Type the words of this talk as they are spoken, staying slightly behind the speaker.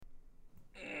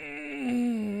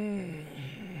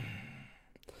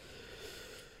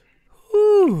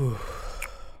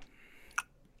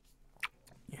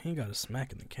You gotta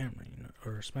smack in the camera,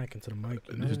 or smack into the mic.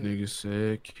 This nigga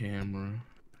said camera.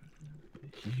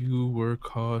 You were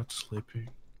caught slipping.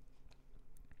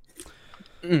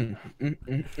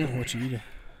 What you eating?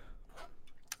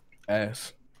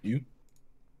 Ass. You?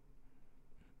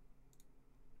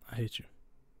 I hate you.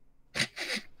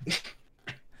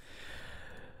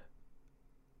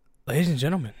 Ladies and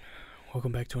gentlemen,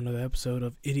 welcome back to another episode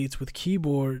of Idiots with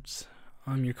Keyboards.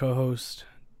 I'm your co-host,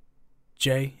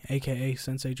 Jay, a.k.a.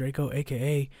 Sensei Draco,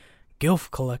 a.k.a.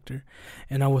 Gilf Collector,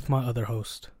 and I'm with my other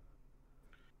host,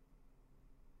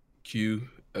 Q,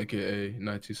 a.k.a.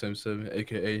 1977,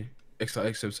 a.k.a.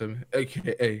 XIX77,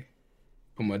 a.k.a.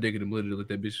 Put my dick in the blender to let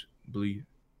that bitch bleed.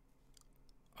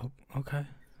 Oh, okay.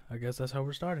 I guess that's how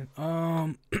we're starting.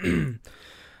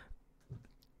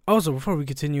 Also, before we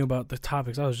continue about the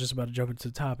topics, I was just about to jump into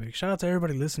the topic. Shout out to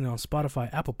everybody listening on Spotify,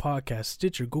 Apple Podcasts,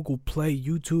 Stitcher, Google Play,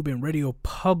 YouTube, and Radio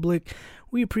Public.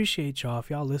 We appreciate y'all. If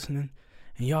y'all listening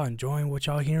and y'all enjoying what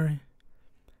y'all hearing,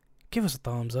 give us a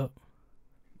thumbs up.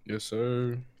 Yes,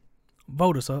 sir.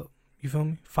 Vote us up. You feel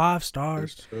me? 5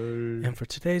 stars. Yes, sir. And for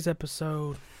today's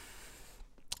episode,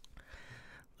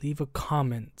 leave a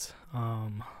comment.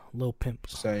 Lil Pimp.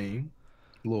 Saying,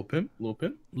 Lil Pimp. Lil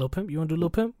Pimp? You want to do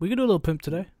Lil Pimp? We can do Lil Pimp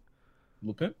today.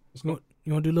 Lil Pimp? Let's go.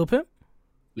 You want to do Lil Pimp?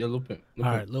 Yeah, Lil Pimp. All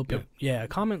right, Lil Pimp. Yeah,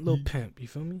 comment Lil Pimp. You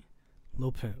feel me?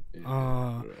 Lil Pimp.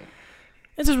 Yeah,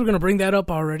 and since we're going to bring that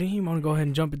up already, you want to go ahead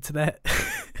and jump into that?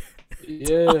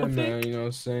 yeah, man. You know what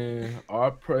I'm saying? Our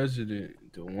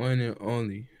president, the one and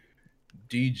only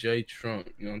DJ Trump.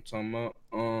 You know what I'm talking about?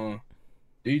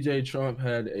 DJ Trump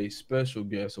had a special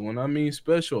guest. And when I mean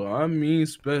special, I mean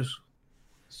special.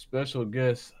 Special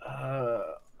guest. I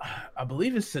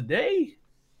believe it's today,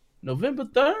 November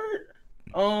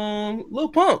 3rd. Lil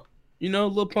Pump. You know,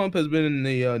 Lil Pump has been in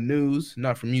the news,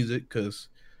 not for music, because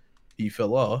he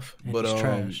fell off. And but he's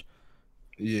trash.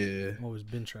 Yeah. Always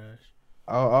been trash.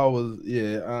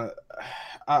 I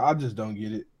just don't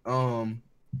get it.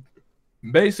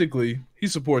 Basically, he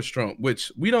supports Trump,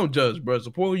 which we don't judge, bro.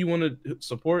 Support who you want to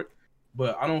support,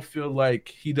 but I don't feel like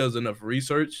he does enough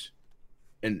research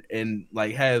and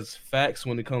like has facts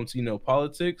when it comes to,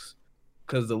 politics.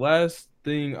 Because the last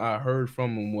thing I heard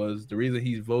from him was the reason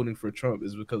he's voting for Trump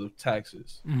is because of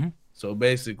taxes. Mm-hmm. So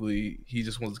basically, he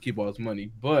just wants to keep all his money.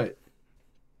 But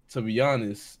to be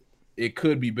honest, it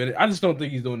could be better. I just don't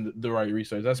think he's doing the right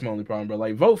research. That's my only problem, bro.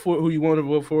 Like, vote for who you want to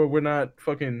vote for. We're not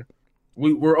fucking.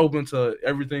 We're open to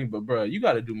everything, but bro, you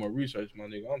got to do more research, my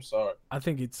nigga. I'm sorry. I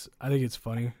think it's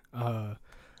funny. I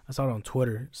saw it on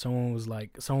Twitter. Someone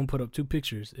put up 2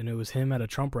 pictures, and it was him at a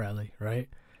Trump rally, right?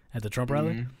 At the Trump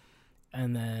rally.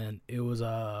 And then it was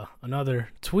another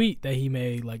tweet that he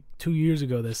made like 2 years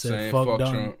ago that said fuck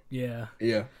Trump. Yeah.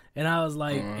 Yeah. And I was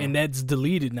like, and that's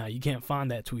deleted now. You can't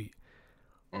find that tweet.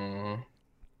 I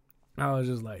was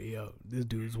just like, yo, this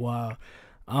dude's wild.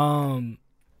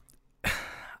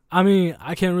 I mean,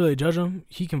 I can't really judge him.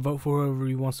 He can vote for whoever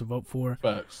he wants to vote for.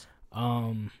 Facts.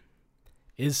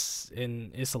 It's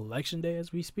election day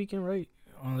as we speaking, right?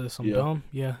 Dumb.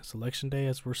 Yeah, it's election day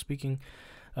as we're speaking.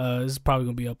 This is probably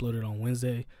gonna be uploaded on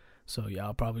Wednesday, so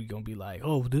y'all probably gonna be like,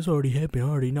 "Oh, this already happened. I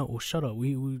already know." Well, shut up.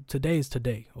 We today is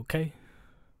today, okay?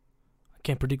 I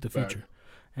can't predict the future.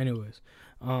 Right. Anyways,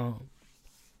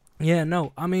 yeah,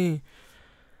 no. I mean,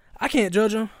 I can't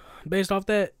judge him based off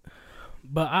that.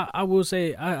 But I will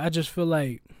say, I just feel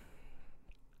like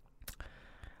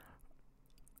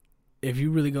if you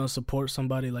really gonna support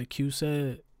somebody, like Q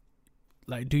said,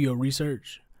 like, do your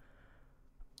research.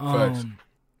 Facts.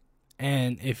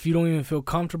 And if you don't even feel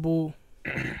comfortable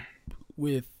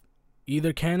with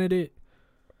either candidate,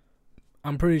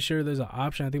 I'm pretty sure there's an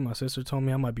option. I think my sister told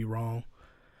me, I might be wrong,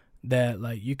 that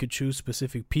like you could choose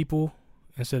specific people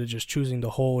instead of just choosing the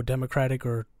whole Democratic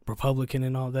or Republican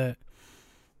and all that.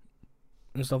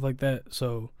 And stuff like that.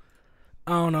 So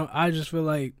I don't know. I just feel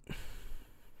like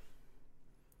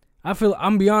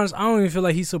I'm be honest, I don't even feel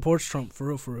like he supports Trump for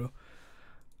real.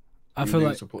 I feel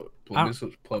like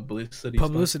publicity.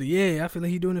 Yeah, I feel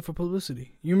like he's doing it for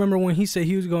publicity. You remember when he said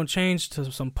he was gonna change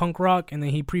to some punk rock and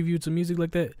then he previewed some music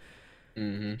like that?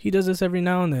 Mm-hmm. He does this every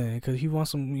now and then because he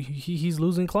wants some. He's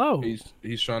losing clout.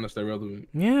 He's trying to stay relevant.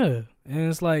 Yeah, and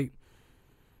it's like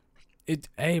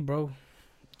Hey, bro.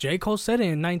 J. Cole said it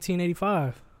in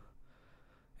 1985.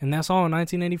 And that's all in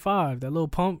 1985. That Lil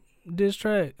Pump diss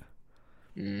track.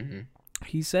 Mm-hmm.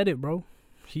 He said it, bro.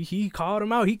 He called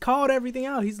him out. He called everything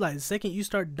out. He's like, the second you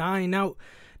start dying out,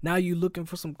 now you looking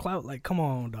for some clout. Like, come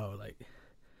on, dog. Like,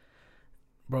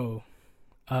 bro.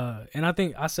 And I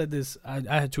think I said this. I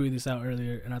had tweeted this out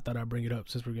earlier, and I thought I'd bring it up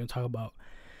since we're going to talk about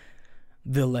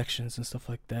the elections and stuff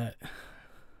like that.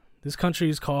 This country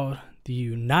is called the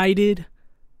United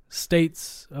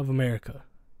States of America.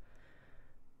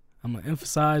 I'm going to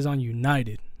emphasize on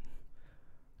United.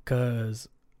 Because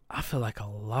I feel like a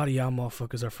lot of y'all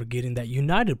motherfuckers are forgetting that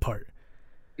United part.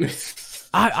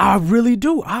 I really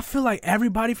do. I feel like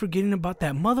everybody forgetting about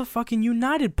that motherfucking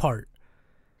United part.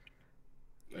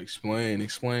 Explain,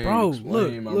 bro.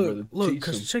 Explain, Look.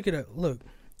 Because check it out. Look,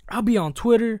 I'll be on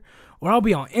Twitter or I'll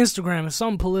be on Instagram and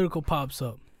something political pops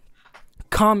up.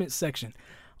 Comment section.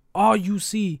 All you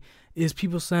see is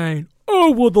people saying,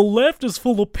 "Oh, well, the left is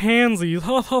full of pansies."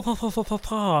 Ha ha ha ha ha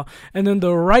ha. And then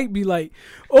the right be like,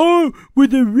 "Oh,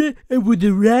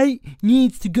 the right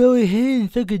needs to go ahead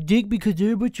and suck a dick because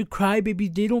they're a bunch of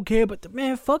crybabies. They don't care about the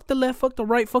man. Fuck the left. Fuck the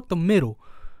right. Fuck the middle."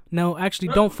 No, actually,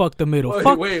 don't fuck the middle.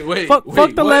 Fuck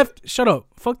the left. Shut up.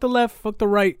 Fuck the left. Fuck the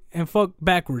right, and fuck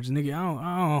backwards, nigga.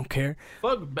 I don't care.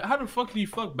 How the fuck do you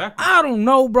fuck backwards? I don't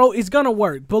know, bro. It's gonna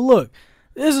work. But look,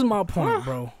 this is my point,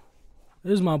 bro.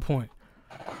 This is my point.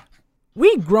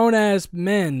 We grown ass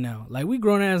men now. Like, we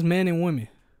grown ass men and women.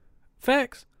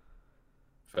 Facts?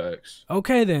 Facts.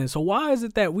 Okay, then. So why is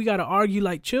it that we got to argue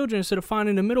like children instead of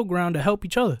finding the middle ground to help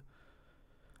each other?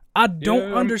 I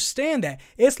don't understand that.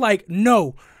 It's like,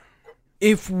 no,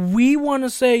 if we want to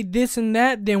say this and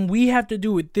that, then we have to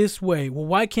do it this way. Well,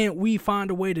 why can't we find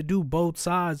a way to do both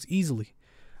sides easily?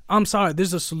 I'm sorry.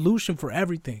 There's a solution for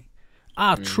everything.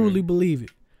 I truly believe it.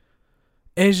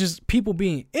 It's just people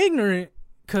being ignorant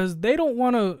because they don't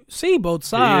want to see both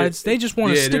sides. They just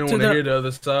want to stick to they don't want to hear the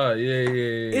other side. Yeah.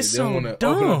 It's they so don't want to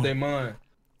dumb. open up their mind.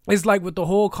 It's like with the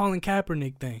whole Colin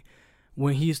Kaepernick thing.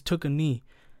 When he took a knee,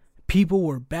 people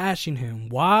were bashing him.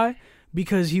 Why?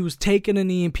 Because he was taking a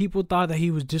knee and people thought that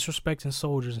he was disrespecting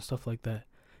soldiers and stuff like that.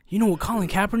 You know what Colin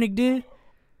Kaepernick did?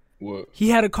 What? He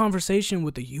had a conversation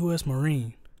with the U.S.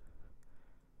 Marine.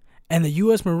 And the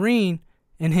U.S. Marine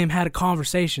and him had a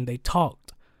conversation. They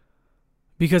talked.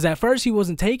 Because at first he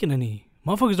wasn't taking a knee.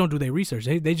 Motherfuckers don't do their research.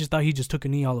 They just thought he just took a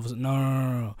knee all of a sudden.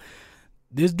 No.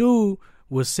 This dude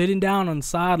was sitting down on the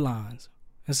sidelines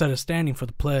instead of standing for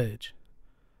the pledge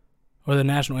or the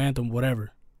national anthem,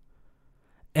 whatever.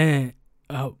 And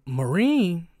a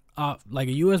Marine, like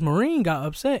a U.S. Marine, got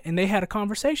upset and they had a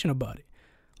conversation about it.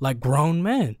 Like grown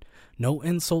men. No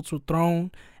insults were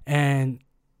thrown. And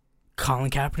Colin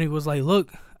Kaepernick was like,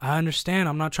 look, I understand.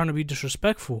 I'm not trying to be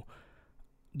disrespectful.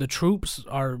 The troops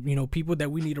are, people that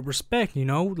we need to respect,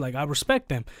 like I respect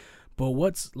them. But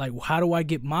how do I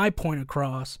get my point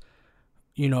across,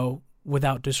 without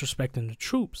disrespecting the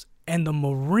troops? And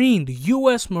the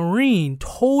U.S. Marine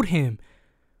told him,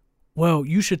 well,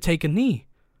 you should take a knee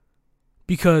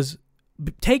because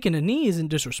taking a knee isn't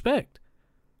disrespect.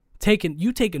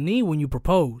 You take a knee when you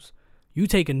propose. You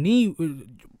take a knee.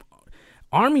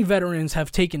 Army veterans have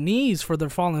taken knees for their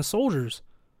fallen soldiers.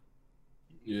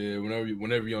 Yeah,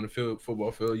 whenever you're on the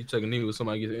football field, you take a knee when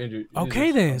somebody gets injured.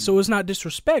 Okay, then. So it's not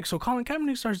disrespect. So Colin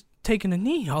Kaepernick starts taking a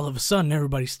knee. All of a sudden,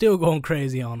 everybody's still going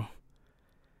crazy on him.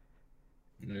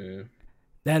 Yeah.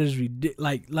 That is ridiculous.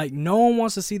 Like no one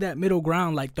wants to see that middle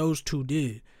ground like those two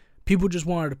did. People just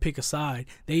wanted to pick a side.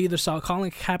 They either saw Colin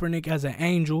Kaepernick as an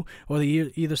angel or they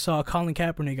either saw Colin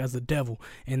Kaepernick as the devil.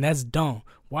 And that's dumb.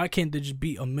 Why can't there just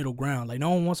be a middle ground? Like,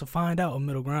 no one wants to find out a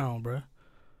middle ground, bro.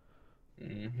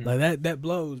 Mm-hmm. Like, that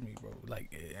blows me, bro.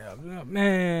 Like, yeah,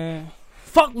 man.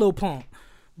 Fuck Lil Pump,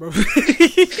 bro.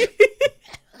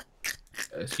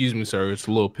 Excuse me, sir. It's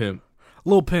Lil Pimp.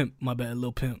 Lil Pimp. My bad,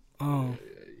 Lil Pimp. Yeah.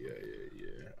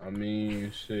 I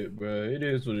mean, shit, bro. It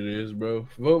is what it is, bro.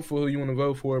 Vote for who you want to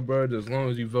vote for, bro. As long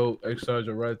as you vote, exercise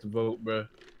your right to vote, bro.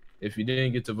 If you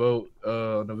didn't get to vote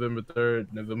November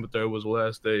 3rd was the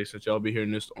last day. Since y'all be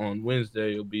hearing this on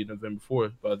Wednesday, it'll be November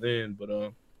 4th by then.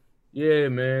 But, yeah,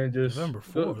 man, just November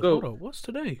 4th. Hold up. What's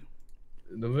today?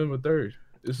 November 3rd.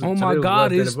 Oh, my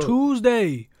God. It's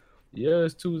Tuesday. Yeah,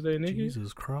 it's Tuesday, nigga.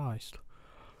 Jesus Christ.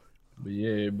 But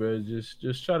yeah, bro,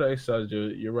 just try to exercise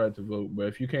your right to vote, bro.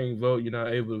 If you can't vote, you're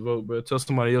not able to vote, bro. Tell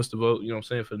somebody else to vote, you know what I'm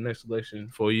saying, for the next election,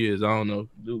 4 years. I don't know.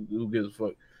 Who gives a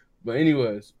fuck? But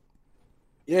anyways,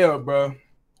 yeah, bro.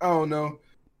 I don't know.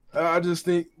 I just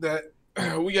think that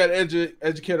we got to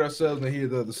educate ourselves and hear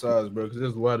the other sides, bro, because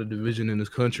there's a lot of division in this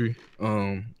country.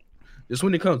 Just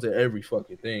when it comes to every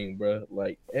fucking thing, bro.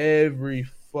 Like, every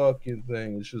fucking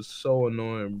thing. It's just so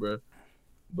annoying, bro.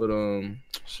 But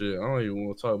shit, I don't even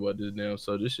want to talk about this damn.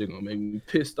 So this shit gonna make me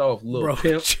pissed off, little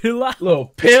pimp. Chill out, little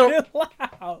pimp. Chill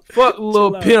out. Fuck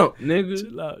little pimp,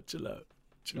 nigga. Chill out.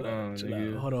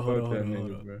 Hold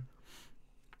on.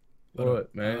 Bro.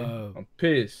 What, man? I'm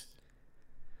pissed.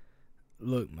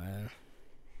 Look, man.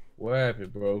 What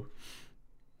happened, bro?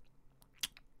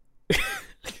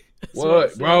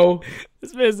 What, bro?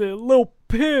 This man said, "Little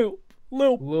pimp.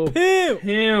 Lil pimp.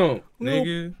 Pimp,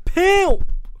 nigga.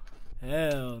 Pimp.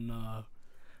 Hell no.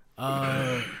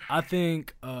 I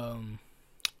think,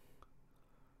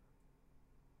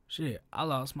 shit, I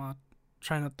lost my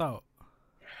train of thought.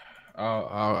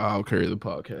 I'll carry the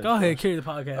podcast. Go ahead, carry the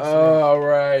podcast. All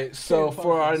right. So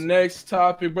for our next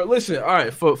topic, bro, listen. All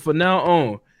right, for now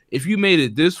on, if you made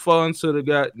it this far into the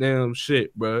goddamn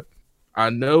shit, bro, I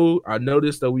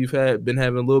noticed that we've been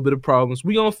having a little bit of problems.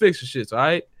 We gonna fix the shit, all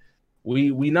right?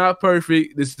 We not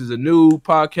perfect. This is a new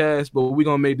podcast, but we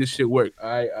gonna make this shit work. All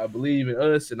right. I believe in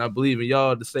us, and I believe in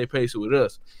y'all to stay patient with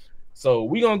us. So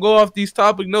we gonna go off these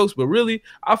topic notes, but really,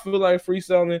 I feel like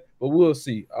freestyling, but we'll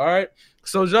see. All right.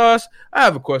 So Josh, I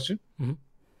have a question. Mm-hmm.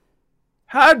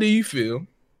 How do you feel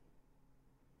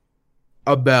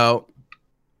about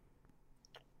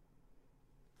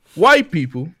white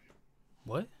people?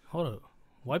 What? Hold up.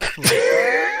 White people.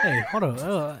 Hey, hold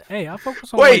up. Hey, I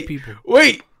focus on white people.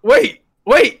 Wait.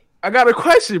 I got a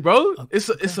question, bro. Okay.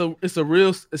 It's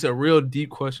a real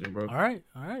deep question, bro. All right.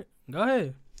 Go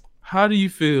ahead. How do you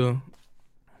feel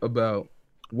about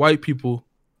white people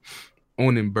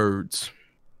owning birds?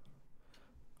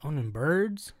 Owning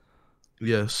birds?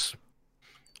 Yes.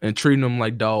 And treating them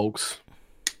like dogs.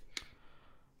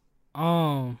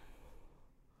 Yep.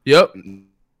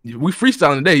 We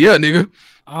freestyling today, yeah, nigga.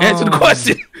 Answer the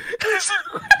question.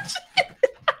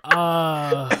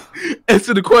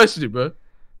 Answer the question, bro.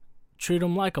 Treat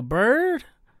them like a bird?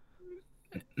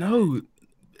 No.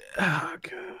 Oh,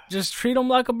 God. Just treat them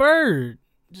like a bird.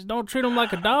 Just don't treat them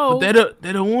like a dog. But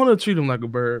they don't want to treat them like a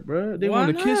bird, bro. They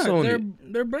want to kiss on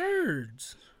it. They're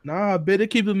birds. Nah, I bet they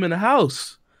keep them in the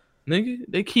house, nigga.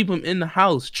 They keep them in the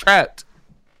house, trapped.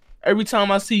 Every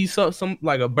time I see some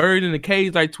like a bird in a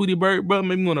cage, like Tweety Bird, bro,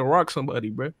 make me want to rock somebody,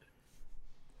 bro.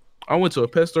 I went to a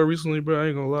pet store recently, bro. I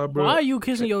ain't gonna lie, bro. Why are you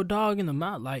kissing your dog in the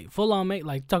mouth, like full on,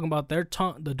 like talking about their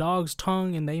tongue, the dog's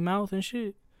tongue in their mouth and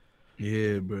shit?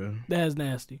 Yeah, bro. That's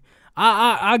nasty.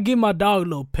 I give my dog a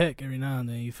little peck every now and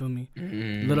then. You feel me?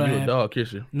 Little you a dog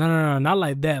kisser. No, not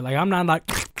like that. Like I'm not like.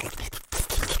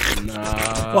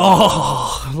 Nah.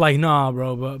 Oh, like nah,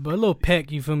 bro. But a little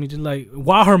peck. You feel me? Just like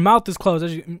while her mouth is closed.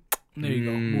 There you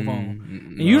go. Move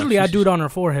on. And usually I do it on her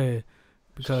forehead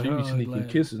because she be sneaking like,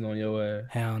 kisses on your ass.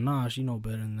 Hell nah, she know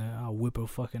better than that. I'll whip her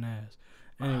fucking ass.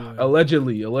 Anyway.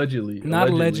 Allegedly. Not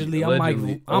allegedly.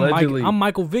 I'm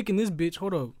Michael Vick in this bitch.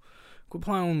 Hold up. Quit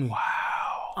playing with me.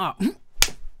 Wow.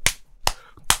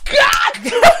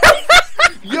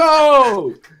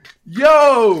 God!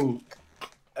 Yo!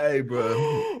 Hey,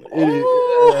 bro.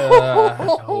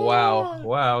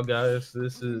 Wow, guys.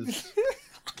 This is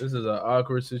an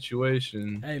awkward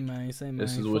situation. Hey, man.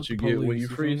 This is what you get when you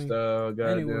freestyle,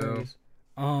 goddamn.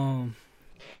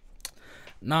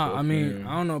 Nah, I mean,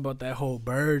 I don't know about that whole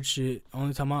bird shit.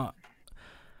 Only time I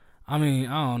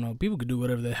don't know. People could do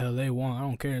whatever the hell they want. I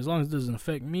don't care. As long as it doesn't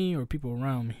affect me or people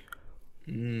around me.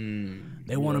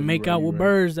 They want to make out with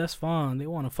birds, that's fine. They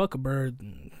want to fuck a bird,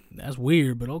 that's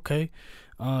weird, but okay.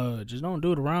 Just don't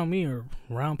do it around me or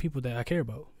around people that I care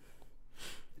about.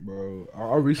 Bro,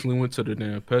 I recently went to the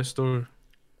damn pet store,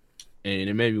 and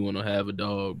it made me want to have a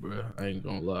dog, bro. I ain't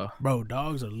gonna lie. Bro,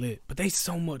 dogs are lit, but they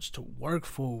so much to work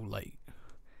for. Like,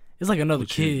 it's like another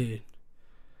kid.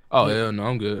 Oh, yeah, no,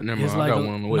 I'm good. Never mind. Like I got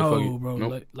one on the way. No, bro.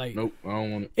 Nope. Like, nope, I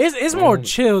don't want it. It's more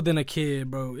chill than a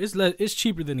kid, bro. It's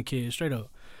cheaper than a kid, straight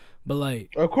up. But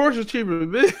like, of course it's cheaper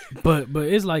than me. But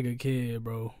it's like a kid,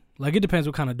 bro. Like, it depends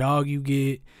what kind of dog you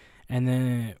get, and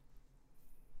then,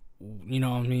 you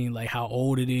know what I mean, like how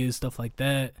old it is, stuff like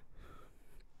that.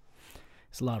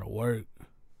 It's a lot of work.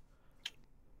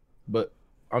 But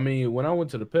I mean, when I went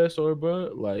to the pet store,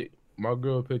 bro, like, my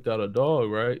girl picked out a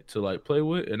dog, right, to like play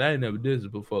with, and I ain't never did this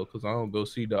before because I don't go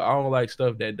see dog. I don't like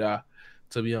stuff that die,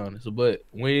 to be honest. But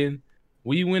when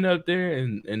we went up there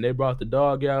and they brought the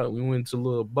dog out, we went to a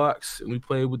little box and we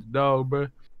played with the dog, bro.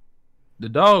 The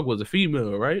dog was a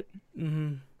female, right?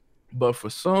 Mm-hmm. But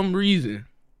for some reason,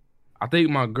 I think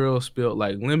my girl spilled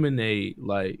like lemonade,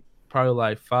 like probably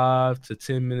like 5 to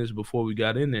 10 minutes before we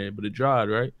got in there, but it dried,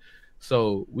 right?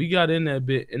 So we got in that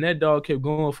bit, and that dog kept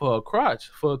going for her crotch,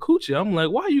 for a coochie. I'm like,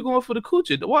 why are you going for the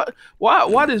coochie?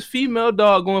 Why this female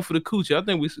dog going for the coochie? I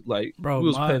think we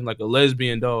was playing like a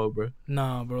lesbian dog, bro.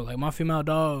 Nah, bro. Like, my female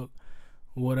dog,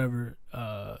 whatever,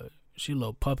 she a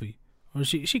little puppy. Or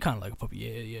she kind of like a puppy,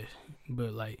 yeah.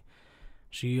 But like,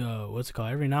 she what's it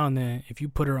called? Every now and then, if you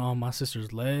put her on my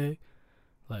sister's leg,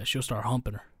 like, she'll start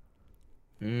humping her,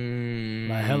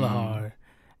 like hella hard.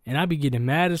 And I be getting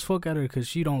mad as fuck at her because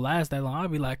she don't last that long. I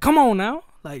be like, come on now.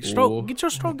 Like, get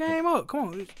your stroke game up.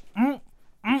 Come on.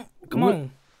 Come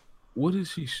on. What is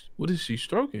she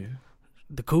stroking?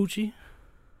 The coochie.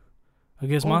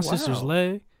 against my sister's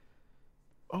leg.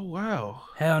 Oh wow!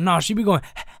 Hell no, she be going.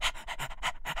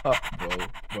 Bro,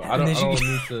 I don't need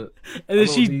to. And then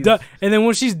she's done. And then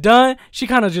when she's done, she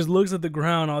kind of just looks at the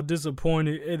ground, all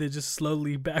disappointed, and then just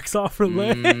slowly backs off her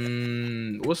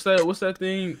leg. What's that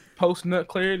thing? Post nut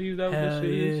clarity? Is that what this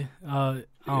is? I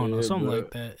don't know, something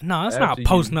like that. No, that's not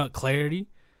post nut clarity.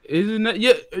 Isn't that?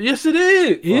 Yeah, yes, it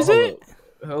is. Is it?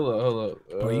 Hold up.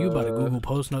 Bro, you about to Google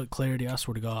post nut clarity? I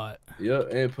swear to God. Yeah,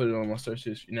 and put it on my search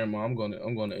history. Never mind.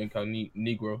 I'm going to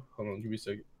incognito. Hold on, give me a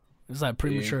second. It's like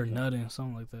premature nutting,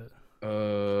 something like that.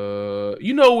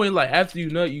 You know when like after you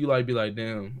nut, you like be like,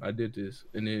 damn, I did this,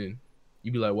 and then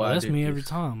you be like, why? That's me every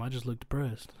time. I just look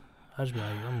depressed. I just be like,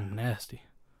 I'm nasty.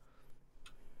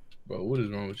 Bro, what is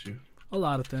wrong with you? A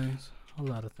lot of things. But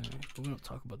we don't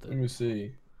talk about that. Let me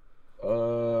see.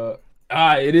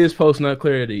 It is post nut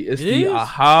clarity. It's the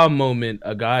aha moment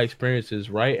a guy experiences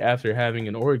right after having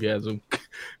an orgasm,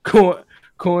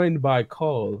 coined by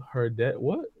Cole. Heard that?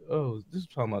 What? Oh, this is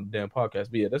talking about the damn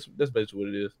podcast. But yeah, that's basically what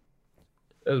it is.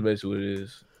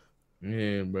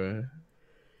 Yeah, bro.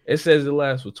 It says it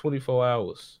lasts for 24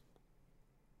 hours,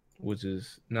 which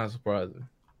is not surprising.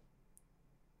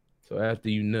 So after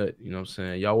you nut, you know what I'm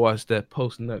saying? Y'all watch that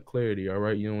post nut clarity, all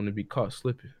right? You don't want to be caught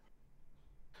slipping.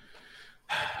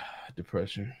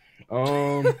 Depression.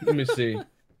 Let me see.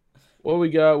 What we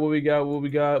got?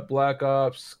 Black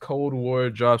Ops Cold War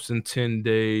drops in 10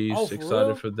 days. Oh, excited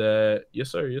real? for that.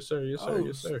 Yes, sir.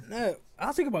 Snap.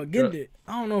 I think about getting it.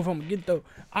 I don't know if I'm gonna get it though.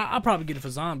 I'll probably get it for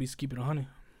zombies. Keep it 100.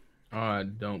 I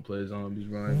don't play zombies,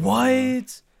 Ryan.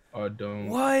 What? I don't.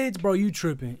 What, bro? You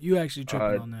tripping? You actually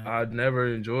tripping on that? I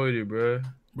never enjoyed it, bro.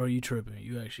 Bro, you tripping?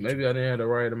 You actually? Maybe I didn't have the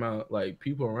right amount like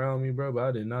people around me, bro. But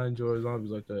I did not enjoy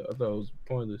zombies like that. I thought it was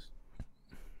pointless.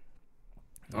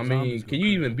 I mean, can you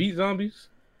even beat zombies?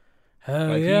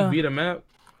 Hell yeah. Can you beat a map?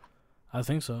 I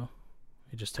think so.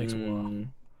 It just takes a while.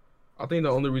 I think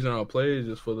the only reason I play is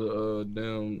just for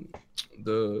the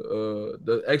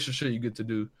extra shit you get to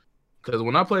do. Because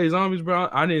when I played zombies, bro,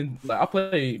 I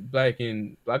played back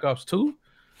in Black Ops 2,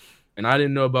 and I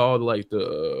didn't know about all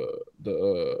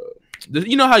the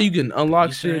you know how you can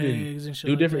unlock shit and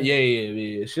do different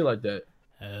shit like that.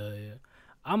 Hell yeah.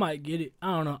 I might get it.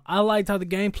 I don't know. I liked how the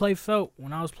gameplay felt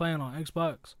when I was playing on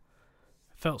Xbox.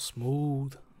 It felt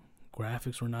smooth.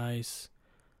 Graphics were nice.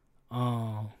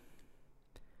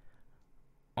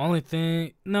 Only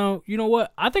thing, no, you know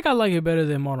what? I think I like it better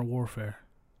than Modern Warfare.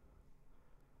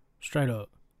 Straight up.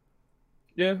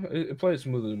 Yeah, it plays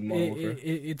smoother than Modern Warfare.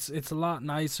 It's a lot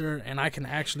nicer, and I can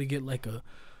actually get like a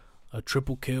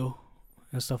triple kill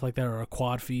and stuff like that, or a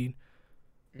quad feed.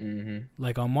 Mm-hmm.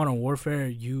 Like on Modern Warfare,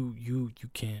 you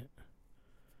can't.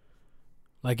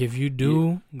 Like if you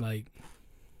do, like,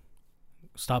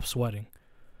 stop sweating.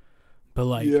 But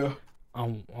like,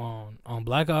 on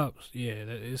Black Ops,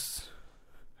 it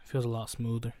feels a lot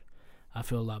smoother. I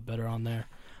feel a lot better on there.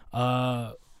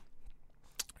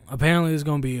 Apparently there's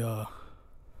gonna be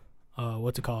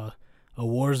what's it called? A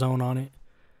war zone on it.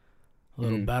 A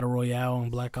little battle royale on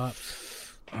Black Ops.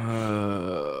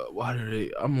 Why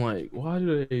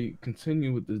do they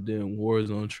continue with this damn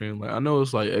Warzone trend? Like, I know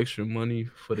it's like extra money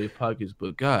for their pockets,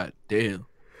 but god damn,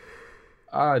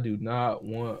 I do not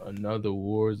want another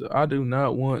Warzone. I do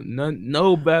not want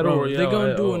no battle royale. If they're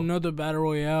gonna do another battle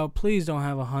royale, please don't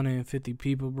have 150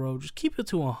 people, bro. Just keep it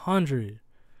to 100.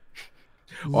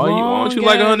 Why don't you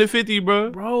like 150,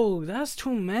 bro? Bro, that's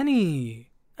too many.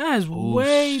 That's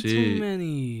way too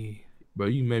many. Bro,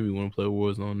 you made me want to play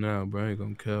Warzone now, bro. I ain't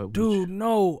gonna care. Dude,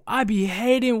 no. I be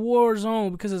hating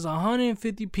Warzone because it's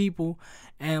 150 people,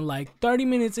 and like 30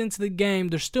 minutes into the game,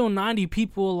 there's still 90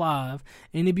 people alive,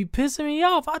 and it be pissing me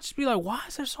off. I just be like, why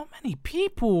is there so many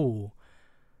people?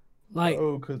 Like,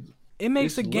 it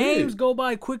makes the games go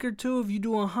by quicker too if you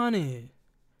do 100.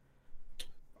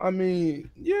 I mean,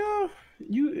 yeah.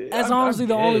 That's honestly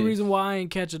the only reason why I ain't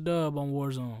catch a dub on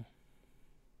Warzone.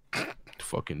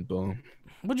 Fucking bum.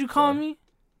 What'd you call me?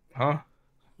 Huh?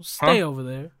 Stay over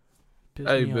there.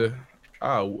 Hey, man.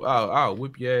 I'll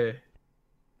whip your ass.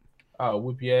 I'll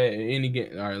whip your ass in any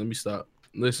game. All right, let me stop.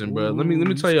 Listen, bro. Let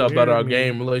me tell y'all about our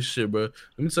game relationship, bro.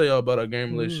 Let me tell y'all about our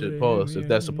game relationship. Pause, if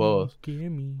that's a pause.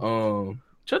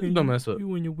 Shut the dumb ass up. You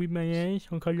wanna whip my ass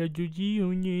on Call of Duty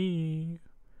on you?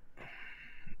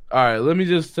 All right, let me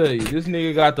just tell you, this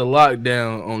nigga got the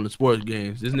lockdown on the sports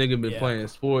games. This nigga been playing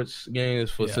sports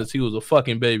games since he was a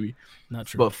fucking baby. Not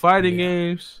true. But fighting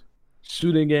games,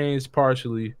 shooting games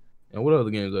partially, and what other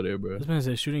games are there, bro? This man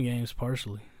said shooting games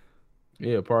partially.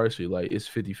 Yeah, partially. Like, it's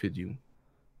 50-50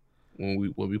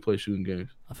 when we play shooting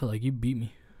games. I feel like you beat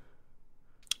me.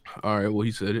 All right, well,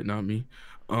 he said it, not me.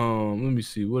 Let me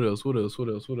see. What else? I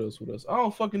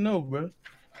don't fucking know, bro.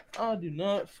 I do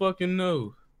not fucking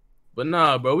know. But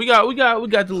nah, bro, we got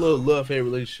the little love-hate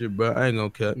relationship, bro. I ain't gonna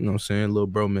cap, you know what I'm saying? Little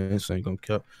bromance ain't gonna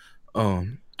cap.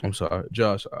 I'm sorry,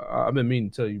 Josh. I've been meaning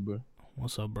to tell you, bro.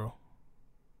 What's up, bro?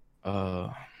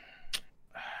 I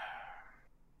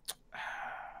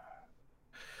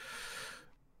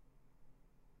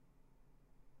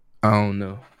don't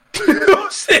know. Oh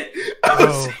shit.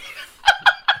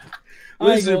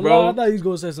 Listen, bro. I thought he was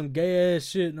gonna say some gay ass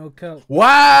shit. No cap.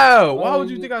 Wow. Why would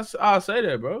you think I'll say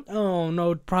that, bro? I don't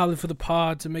know. Probably for the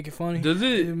pod to make it funny. Does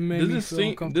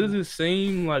it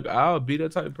seem like I'll be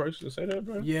that type of person to say that,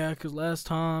 bro? Yeah, because last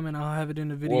time, and I'll have it in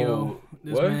the video. Whoa,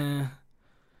 this what? man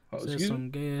said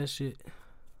some gay ass shit.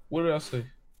 What did I say?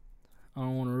 I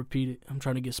don't want to repeat it. I'm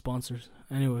trying to get sponsors.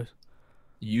 Anyways.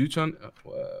 You trying?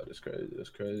 Wow, that's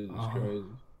crazy.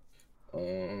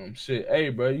 Shit. Hey,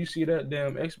 bro, you see that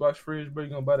damn Xbox fridge, bro? You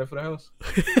gonna buy that for the house?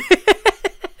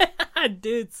 I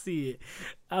did see it.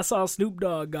 I saw Snoop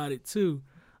Dogg got it too.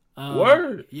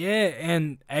 Word. Yeah,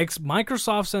 and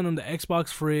Microsoft sent him the Xbox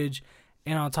fridge,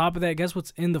 and on top of that, guess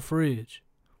what's in the fridge?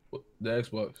 The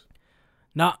Xbox.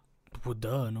 No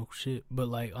shit. But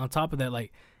like on top of that,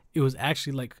 like it was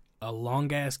actually like a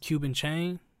long ass Cuban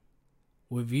chain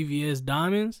with VVS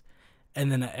diamonds,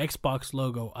 and then an Xbox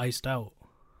logo iced out.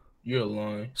 You're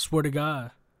lying. Swear to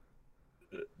God.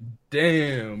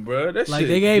 Damn, bro. That like shit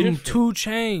they gave different. him 2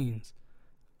 chains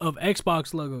of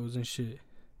Xbox logos and shit.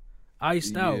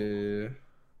 Iced out. Yeah.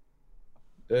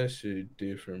 That shit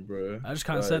different, bro. I just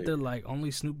kind of sat there like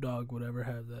only Snoop Dogg would ever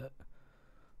have that.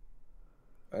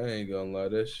 I ain't gonna lie,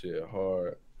 that shit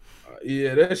hard.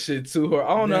 Yeah, that shit too hard.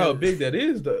 I don't know how big that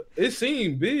is though. It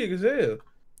seemed big as hell.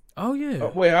 Oh yeah.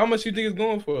 Wait, how much you think it's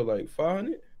going for? Like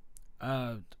 $500?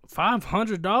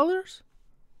 $500?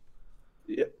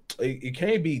 Yeah, it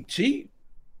can't be cheap.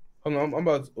 Hold on, I'm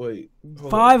about to wait.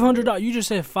 $500? You just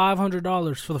said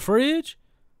 $500 for the fridge?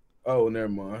 Oh, never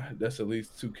mind. That's at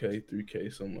least $2K,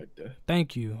 $3K, something like that.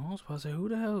 Thank you. I was about to say, who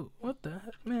the hell? What the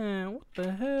heck, man? What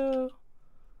the hell?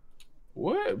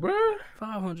 What, bro?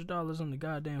 $500 on the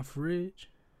goddamn fridge.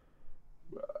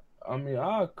 I mean,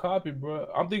 I'll copy, bro.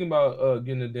 I'm thinking about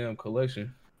getting a damn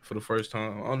collection for the first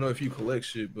time. I don't know if you collect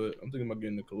shit, but I'm thinking about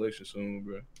getting a collection soon,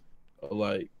 bro.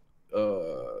 Like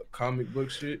comic book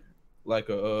shit.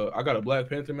 Like I got a Black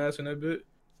Panther mask in that bit.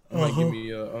 Might give me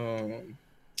a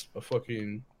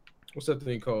fucking what's that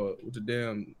thing called with the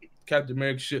damn Captain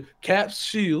America shit, Cap's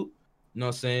shield. You know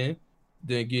what I'm saying?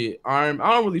 Then get Iron.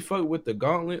 I don't really fuck with the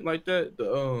gauntlet like that.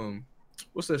 The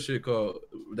what's that shit called?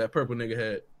 That purple nigga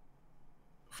had.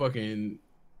 Fucking,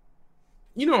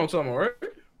 you know what I'm talking about, right?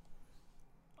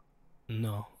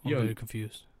 No, I'm very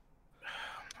confused.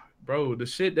 Bro, the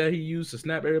shit that he used to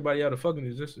snap everybody out of fucking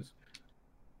existence.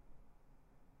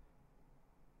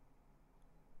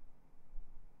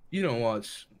 You don't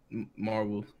watch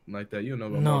Marvel like that. You don't know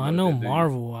about No, Marvel. I know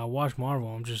Marvel. I watch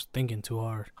Marvel. I'm just thinking too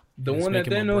hard. The one that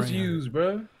Thanos used,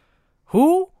 bro.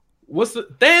 Who? What's the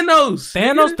Thanos?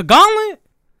 Thanos nigga? the gauntlet?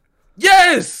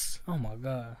 Yes. Oh my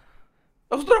god.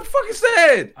 That's what I fucking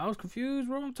said. I was confused,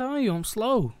 bro. I'm telling you, I'm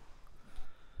slow.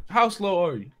 How slow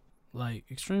are you? Like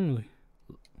extremely.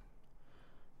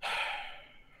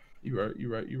 You right.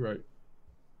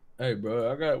 Hey,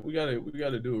 bro, we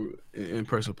gotta do an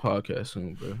in-person podcast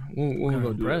soon, bro. When we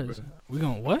gonna do that, bro? We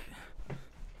gonna what?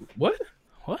 What?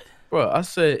 Bro, I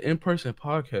said in-person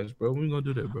podcast, bro. When we gonna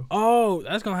do that, bro? Oh,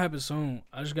 that's gonna happen soon.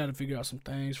 I just gotta figure out some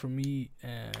things for me,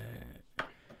 and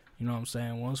you know what I'm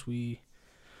saying. Once we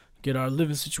get our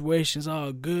living situations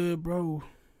all good, bro,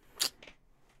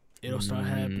 it'll start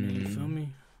happening. You feel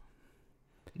me?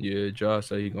 Yeah, Josh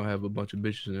said he gonna have a bunch of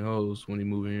bitches and hoes when he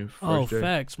move in.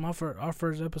 Facts. Our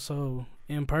first episode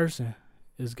in person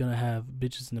is gonna have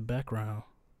bitches in the background.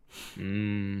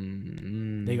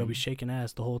 They gonna be shaking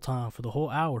ass the whole time for the whole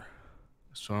hour.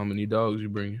 So how many dogs you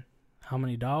bringing? How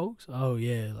many dogs? Oh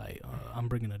yeah, like I'm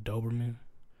bringing a Doberman.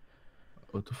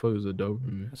 What the fuck is a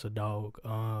Doberman? It's a dog.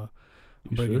 I'm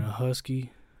bringing a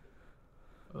husky.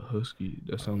 A husky?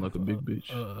 That sounds like a big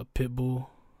bitch. A pit bull.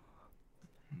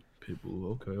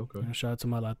 Okay. And shout out to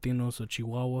my Latinos, a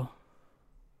Chihuahua.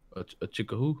 A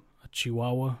chica who? A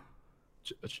Chihuahua.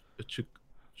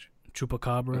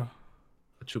 Chupacabra.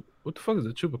 What the fuck is a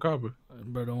chupacabra?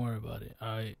 Bro, don't worry about it. All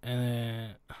right, and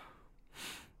then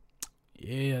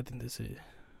yeah, I think that's it.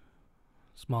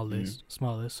 Small list.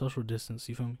 Social distance.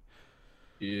 You feel me?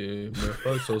 Yeah, bro.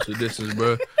 Fuck social distance,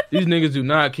 bro. These niggas do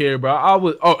not care,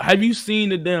 bro. Have you seen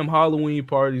the damn Halloween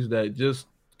parties that just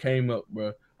came up,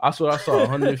 bro? I saw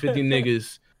 150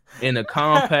 niggas in a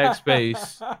compact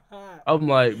space. I'm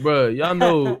like, bro, y'all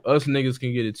know us niggas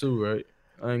can get it too, right?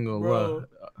 I ain't gonna lie.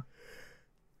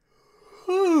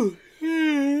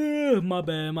 My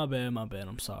bad.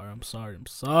 I'm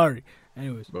sorry.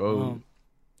 Anyways, bro,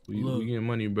 we getting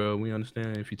money, bro. We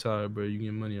understand if you tired, bro. You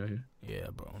getting money out here. Yeah,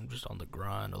 bro. I'm just on the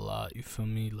grind a lot. You feel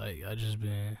me? Like I just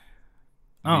been.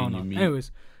 I don't know.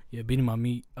 Anyways, yeah, beating my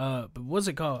meat. But what's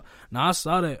it called? Now I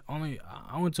saw that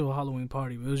I went to a Halloween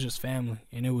party, but it was just family,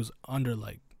 and it was under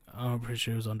I'm pretty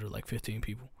sure it was under 15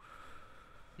 people.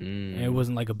 And it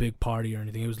wasn't like a big party or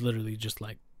anything. It was literally just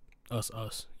like us.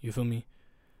 You feel me?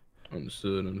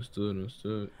 Understood.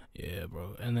 Yeah,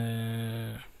 bro. And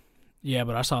then, yeah,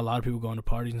 but I saw a lot of people going to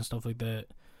parties and stuff like that. It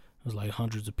was like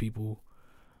hundreds of people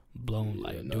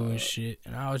doing shit.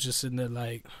 And I was just sitting there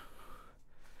like,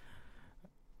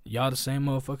 y'all the same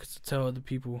motherfuckers to tell other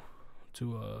people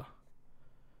to,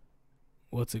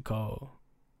 what's it called?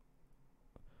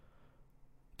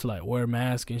 To like wear a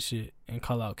mask and shit and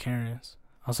call out Karens.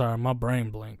 I'm sorry, my brain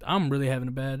blinked. I'm really having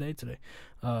a bad day today.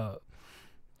 But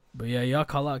yeah, y'all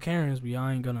call out Karens, but y'all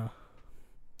ain't gonna.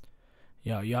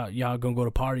 Y'all gonna go to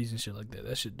parties and shit like that.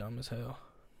 That shit dumb as hell.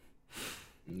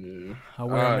 Yeah. I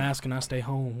wear a mask and I stay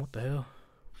home. What the hell?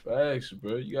 Facts,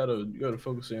 bro. You gotta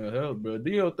focus on your health, bro.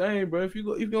 Do your thing, bro. If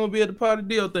you gonna be at the party,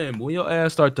 do your thing. But when your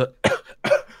ass start to,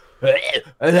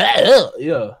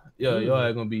 yeah, your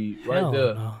ass gonna be right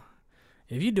there. No.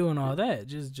 If you doing all that,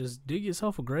 just dig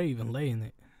yourself a grave and lay in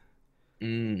it.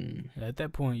 At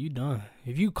that point, you done.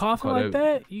 If you coughing like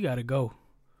that, you gotta go.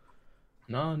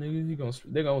 Nah, nigga,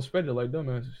 they gonna spread it like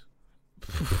dumbasses.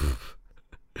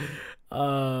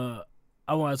 I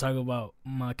want to talk about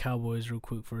my Cowboys real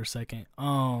quick for a second.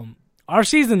 Our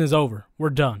season is over. We're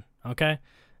done. Okay,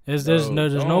 there's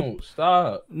no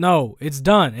stop. No, it's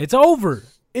done. It's over.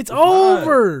 It's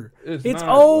over. It's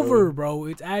over, bro.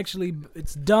 It's done.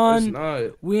 It's not.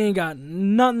 We ain't got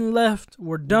nothing left.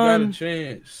 We're done. We got a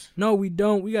chance. No, we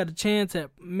don't. We got a chance at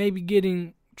maybe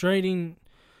trading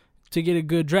to get a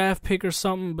good draft pick or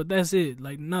something, but that's it.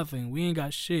 Like nothing. We ain't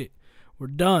got shit. We're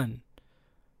done.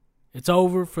 It's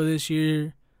over for this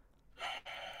year.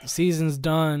 The season's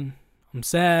done. I'm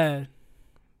sad.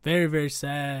 Very, very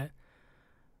sad.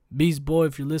 Beast Boy,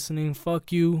 if you're listening,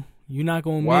 fuck you. You're not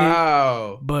gonna admit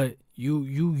it, but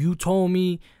you told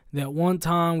me that one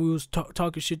time we was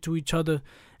talking shit to each other,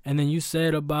 and then you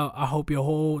said about I hope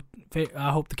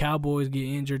the Cowboys get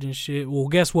injured and shit. Well,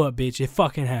 guess what, bitch? It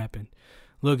fucking happened.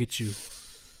 Look at you.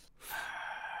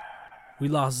 We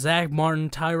lost Zach Martin,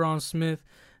 Tyron Smith,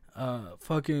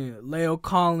 fucking Leo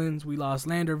Collins. We lost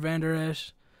Lander Vander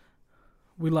Esch.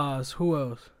 We lost who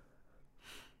else?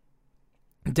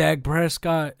 Dak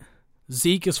Prescott.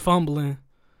 Zeke is fumbling.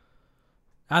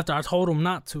 After I told him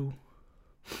not to.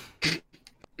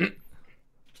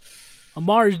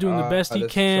 Amari's doing the best he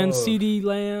can. CD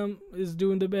Lamb is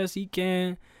doing the best he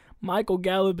can. Michael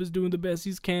Gallup is doing the best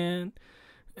he can.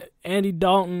 Andy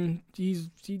Dalton, he's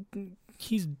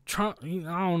trying.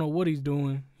 I don't know what he's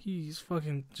doing. He's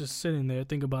fucking just sitting there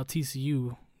thinking about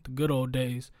TCU, the good old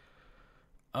days.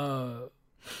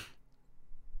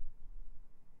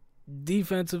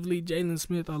 Defensively, Jalen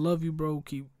Smith, I love you, bro.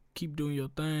 Keep doing your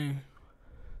thing.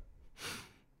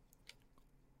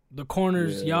 The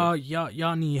corners,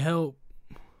 y'all need help.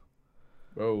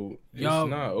 Bro, it's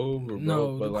not over, bro.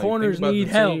 No, but the corners need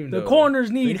help. The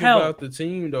corners need help. Think about the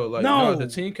team, though. Like, no, the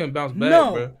team can bounce back,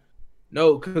 bro.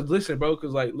 No, because listen, bro.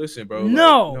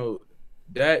 No.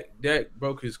 Dak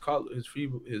broke his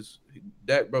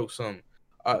Dak broke something.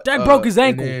 Dak broke his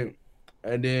ankle.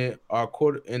 And then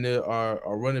our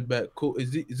running back, cool. Is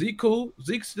Zeke cool?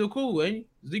 Zeke's still cool, ain't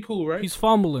he? Zeke cool, right? He's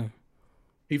fumbling.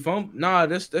 He fumbled? Nah,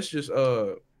 that's just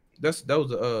that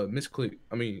was a misclick.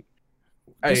 I mean,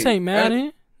 this ain't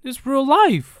Madden. It's real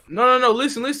life. No.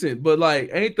 Listen. But like,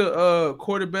 ain't the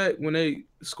quarterback when they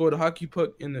scored a hockey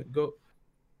puck in the goal?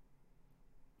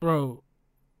 Bro,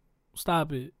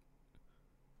 stop it.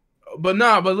 But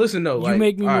listen though. You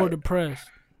make me more depressed.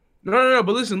 No.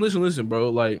 But listen, bro.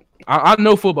 Like, I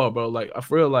know football, bro. Like, I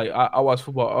feel like I watch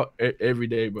football every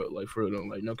day, bro. Like, for real,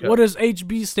 like, no cap. What does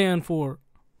HB stand for?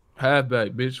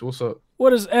 Halfback, bitch. What's up?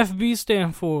 What does FB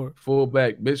stand for?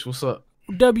 Fullback, bitch. What's up?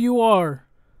 WR.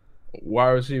 Wide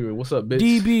receiver. What's up, bitch?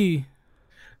 DB.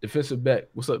 Defensive back.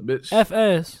 What's up, bitch?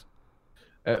 FS.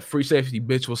 Free safety,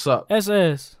 bitch. What's up?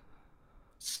 SS.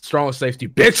 Strong safety,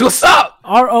 bitch. What's up?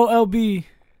 ROLB.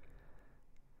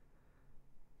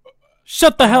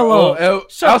 Shut the hell up.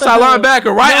 Outside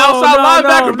linebacker, right? Outside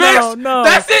linebacker, bitch. No.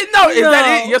 That's it? No. Is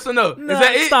that it? Yes or no? Is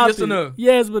that it? Stop yes it. Or no?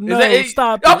 Yes, but no. Is that it?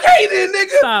 Stop it. Okay, then, nigga.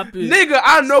 Stop it. Nigga,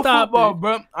 I know Stop football, it.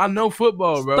 bro. I know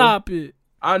football, bro. Stop it.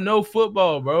 I know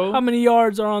football, bro. How many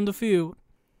yards are on the field?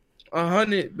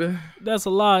 100, but That's a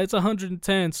lie. It's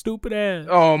 110. Stupid ass.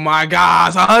 oh my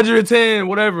gosh, 110,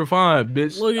 whatever, fine,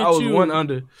 bitch. Look at I was you. one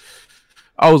under.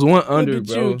 I was one under, Look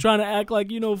at bro. you trying to act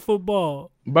like you know football.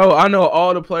 Bro, I know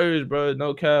all the players, bro.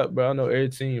 No cap, bro. I know every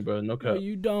team, bro. No cap. No,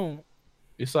 you don't.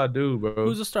 Yes, I do, bro.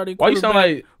 Who's the starting Why quarterback? you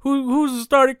sound like Who's the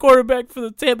starting quarterback for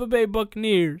the Tampa Bay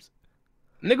Buccaneers?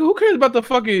 nigga? Who cares about the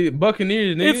fucking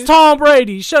Buccaneers, nigga? It's Tom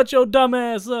Brady. Shut your dumb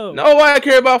ass up. Nobody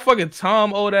care about fucking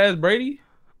Tom old ass Brady.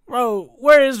 Bro,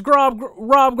 where is Rob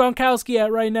Gronkowski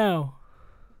at right now?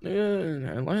 Yeah, in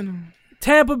Atlanta.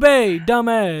 Tampa Bay,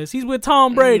 dumbass. He's with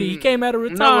Tom Brady. He came out of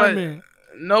retirement.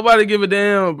 Nobody give a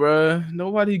damn, bro.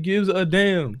 Nobody gives a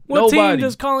damn. What Nobody. team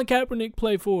does Colin Kaepernick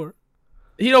play for?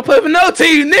 He don't play for no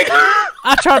team, nigga.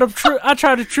 I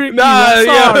try to trick Nah, you. I'm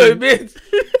sorry. yo, bitch.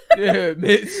 Yeah,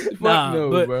 bitch. Fuck Nah, no,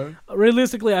 but bro.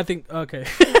 realistically, I think okay.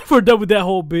 We're done with that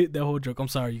whole bit, that whole joke. I'm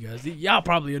sorry, you guys. Y'all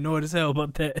probably annoyed as hell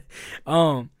about that.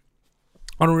 On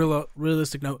a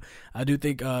realistic note, I do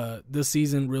think this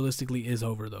season realistically is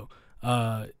over though.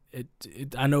 I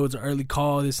know it's an early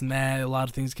call, this and that. A lot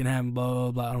of things can happen. Blah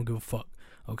blah blah. I don't give a fuck.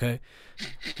 Okay,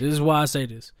 this is why I say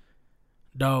this,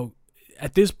 dog.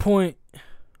 At this point,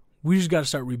 we just got to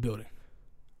start rebuilding.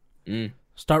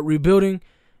 Start rebuilding.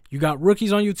 You got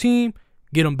rookies on your team,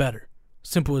 get them better.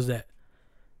 Simple as that.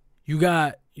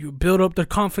 You build up their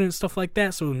confidence, stuff like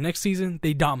that, so next season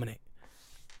they dominate.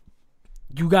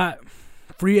 You got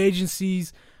free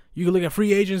agencies. You can look at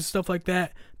free agents, stuff like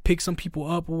that, pick some people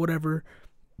up or whatever.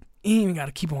 You ain't even got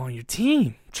to keep them on your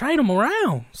team. Trade them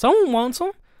around. Someone wants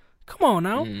them. Come on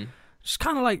now. Just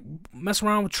kind of like mess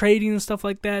around with trading and stuff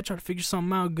like that. Try to figure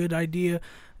something out. Good idea.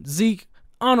 Zeke,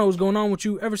 I don't know what's going on with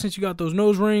you. Ever since you got those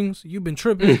nose rings, you've been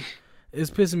tripping. It's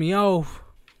pissing me off.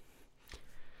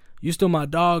 You still my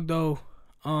dog, though.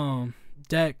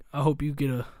 Dak, I hope you get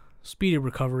a speedy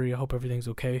recovery. I hope everything's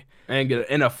okay. And get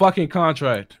in a fucking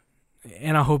contract.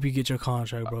 And I hope you get your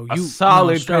contract, bro. A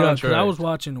solid contract. I was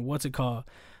watching, what's it called?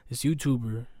 This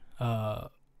YouTuber,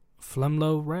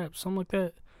 Flemlo Rap, something like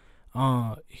that.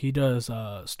 He does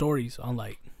stories on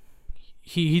like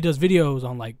he does videos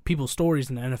on like people's stories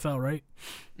in the NFL, right?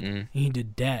 He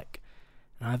did Dak,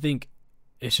 and I think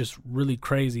it's just really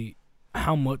crazy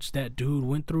how much that dude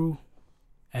went through,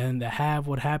 and to have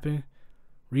what happened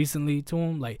recently to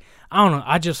him. Like, I don't know,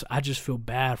 I just feel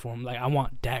bad for him. Like, I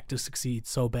want Dak to succeed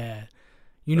so bad.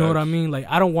 You know what I mean? Like,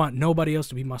 I don't want nobody else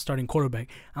to be my starting quarterback.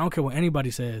 I don't care what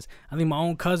anybody says. I think my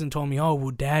own cousin told me, "Oh,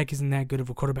 well, Dak isn't that good of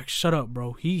a quarterback." Shut up,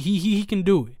 bro. He can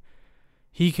do it.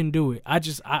 He can do it.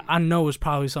 I know it's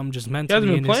probably something just mentally. He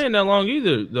hasn't been playing that long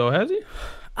either, though, has he?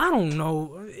 I don't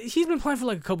know. He's been playing for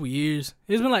like a couple years.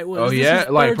 It's been like what? Oh yeah,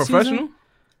 like professional.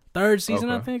 Third season,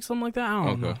 Okay. I think, something like that. I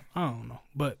don't know.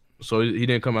 But so he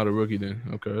didn't come out a rookie then.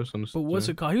 Okay, that's understood. But what's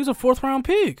it called? He was a 4th round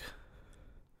pick.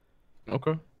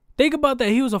 Okay. Think about that.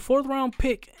 He was a 4th round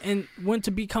pick and went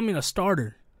to becoming a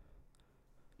starter.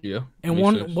 Yeah. And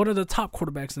one of the top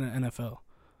quarterbacks in the NFL.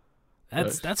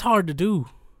 That's hard to do.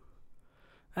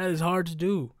 That is hard to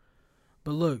do.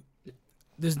 But look,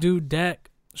 this dude Dak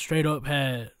straight up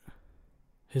had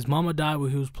his mama died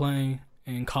when he was playing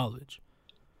in college.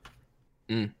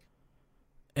 And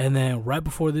then right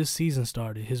before this season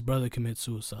started, his brother committed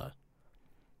suicide.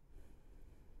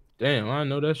 Damn, I didn't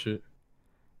know that shit.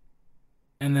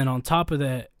 And then on top of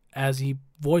that, as he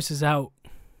voices out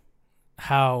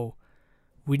how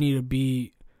we need to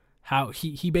be, how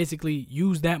he basically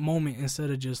used that moment instead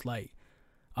of just like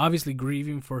obviously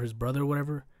grieving for his brother or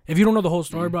whatever. If you don't know the whole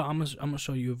story, bro, I'm gonna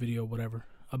show you a video, whatever,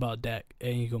 about Dak,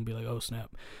 and you're gonna be like, oh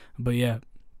snap. But yeah,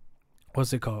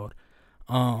 what's it called?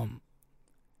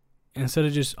 Instead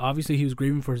of just obviously he was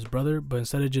grieving for his brother, but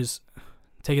instead of just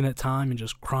taking that time and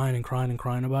just crying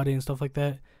about it and stuff like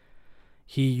that,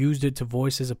 he used it to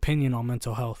voice his opinion on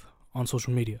mental health on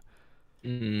social media.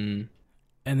 And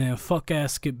then fuck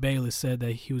ass Skip Bayless said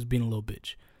that he was being a little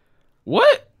bitch.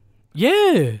 What?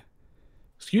 Yeah.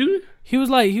 Excuse me? He was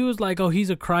like, oh, he's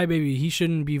a crybaby. He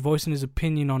shouldn't be voicing his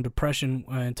opinion on depression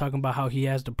and talking about how he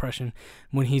has depression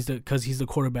when because he's the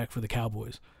quarterback for the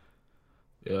Cowboys.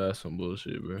 Yeah, that's some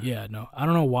bullshit, bro. Yeah, no. I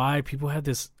don't know why people have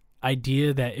this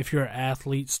idea that if you're an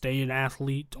athlete, stay an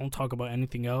athlete. Don't talk about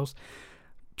anything else.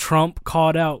 Trump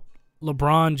called out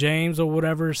LeBron James or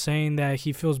whatever, saying that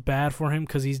he feels bad for him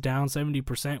because he's down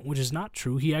 70%, which is not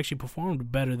true. He actually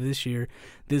performed better this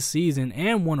season,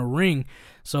 and won a ring.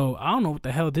 So I don't know what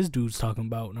the hell this dude's talking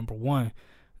about, number one.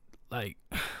 Like,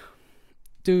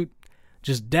 dude,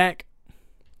 just Dak,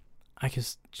 I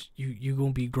guess you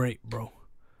going to be great, bro.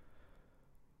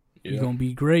 Yeah. You're going to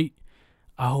be great.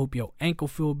 I hope your ankle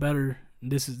feel better.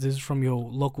 This is from your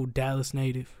local Dallas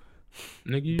native.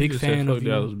 Nigga, you big just fan said of you.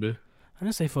 Dallas, bitch. I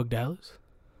didn't say fuck Dallas.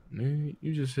 Man,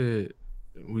 you just said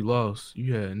we lost.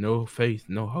 You had no faith,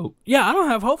 no hope. Yeah, I don't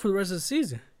have hope for the rest of the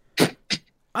season.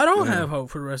 I don't have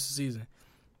hope for the rest of the season.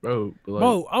 Bro,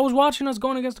 I was watching us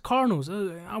going against the Cardinals.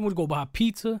 I would go buy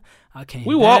pizza. I came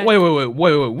Wait.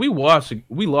 We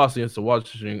lost against the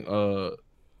Washington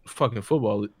fucking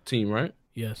football team, right?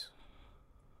 Yes.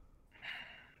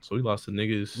 So we lost to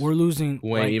niggas. We're losing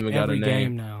who ain't even got a every name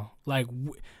game now. Like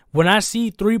when I see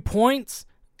 3 points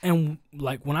and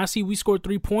like when I see we scored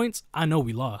 3 points, I know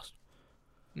we lost.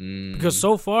 Because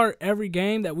so far, every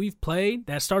game that we've played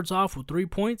that starts off with 3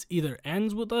 points either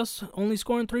ends with us only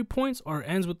scoring 3 points or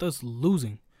ends with us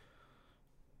losing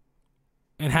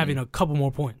and having a couple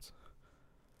more points.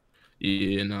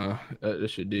 Yeah, nah, that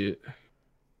shit did.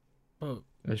 Oh,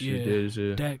 that shit did.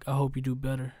 Yeah. Dak, I hope you do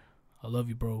better. I love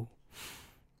you, bro.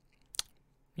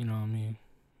 You know what I mean?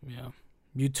 Yeah.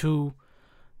 You too,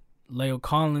 Leo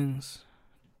Collins,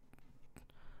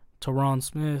 Tyron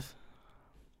Smith.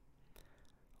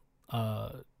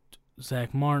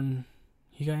 Zach Martin,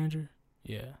 he got injured?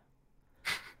 Yeah.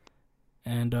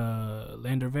 And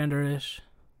Lander Vander Esch.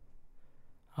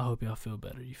 I hope y'all feel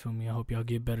better. You feel me? I hope y'all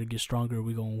get better, get stronger.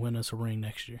 We gonna win us a ring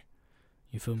next year.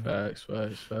 You feel me? Facts.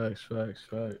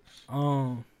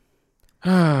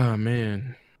 Ah,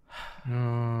 man.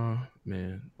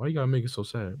 Man. Why you gotta make it so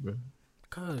sad, bro?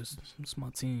 Cause it's my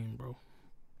team, bro.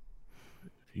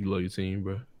 You love your team,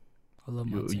 bro. I love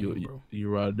my team, bro. You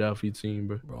ride it out for your team,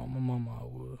 bro. Bro, my mama, I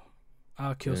would.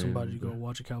 I'll kill somebody to go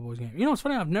watch a Cowboys game. You know what's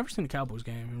funny? I've never seen a Cowboys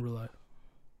game in real life.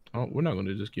 We're not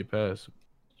gonna just get past.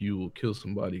 You will kill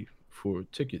somebody for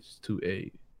tickets to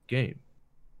a game.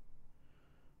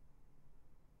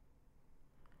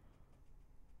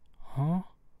 Huh?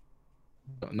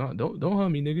 No, don't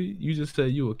hug me, nigga. You just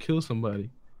said you will kill somebody.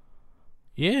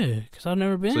 Yeah, because I've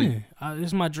never been.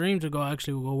 It's my dream to go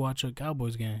watch a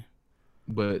Cowboys game.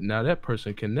 But now that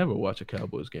person can never watch a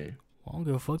Cowboys game. Well, I don't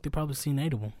give a fuck. They probably seen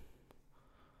 8 of them.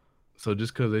 So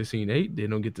just because they seen 8, they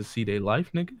don't get to see their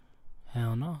life, nigga?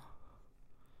 Hell no.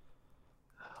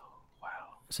 Oh,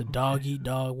 wow. It's a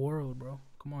dog-eat-dog world, bro.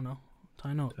 Come on now.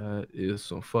 Tighten up. That is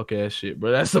some fuck-ass shit,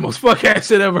 bro. That's the most fuck-ass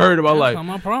shit I've ever heard in my life. That's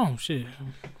not my problem. Shit.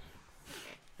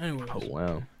 Anyways. Oh,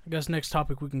 wow. I guess next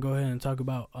topic we can go ahead and talk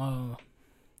about.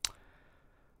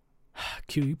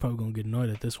 Q, you probably going to get annoyed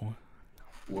at this one.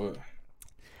 What?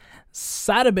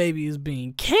 Sada Baby is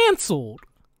being canceled.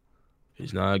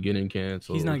 He's not getting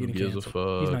canceled. He's not getting canceled.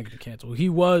 He's not getting canceled.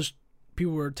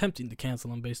 People were attempting to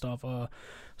cancel him based off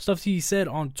stuff he said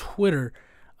on Twitter.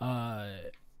 I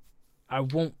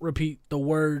won't repeat the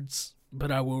words, but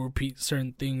I will repeat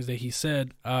certain things that he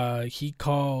said. He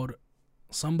called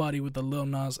somebody with the Lil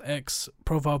Nas X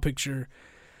profile picture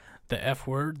the F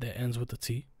word that ends with a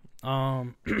T.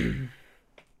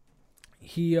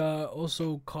 He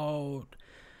also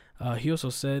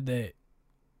said that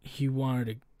he wanted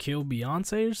to kill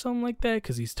Beyonce or something like that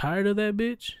because he's tired of that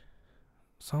bitch.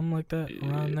 Something like that. Yeah,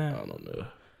 around that. I don't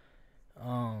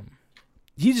know.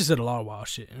 He just said a lot of wild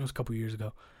shit. It was a couple years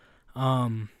ago.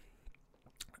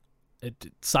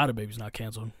 Sada Baby's not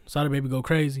canceled. Sada Baby go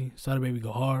crazy. Sada Baby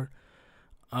go hard.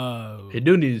 He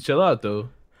do need to chill out though,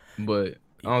 but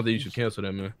I don't think you should cancel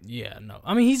that, man. Yeah, no.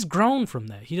 I mean, he's grown from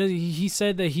that. He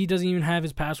said that he doesn't even have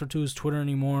his password to his Twitter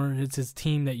anymore. It's his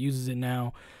team that uses it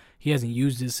now. He hasn't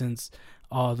used it since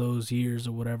all those years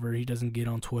or whatever. He doesn't get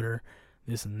on Twitter,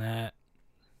 this and that.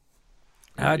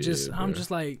 I'm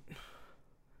just like,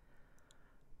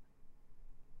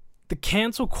 the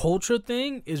cancel culture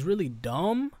thing is really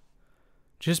dumb.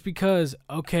 Just because,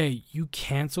 okay, you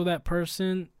cancel that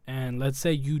person, and let's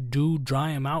say you do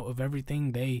dry them out of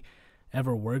everything they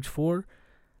ever worked for.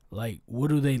 Like, what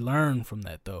do they learn from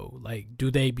that, though? Like, do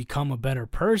they become a better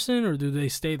person, or do they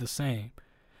stay the same?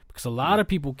 Because a lot of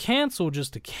people cancel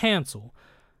just to cancel.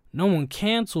 No one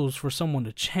cancels for someone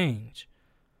to change.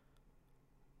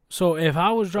 So if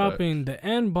I was dropping the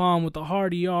N-bomb with the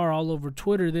hard ER all over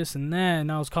Twitter, this and that,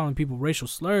 and I was calling people racial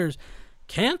slurs,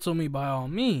 cancel me by all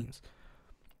means.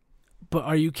 But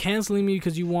are you canceling me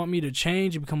because you want me to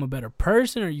change and become a better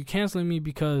person, or are you canceling me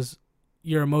because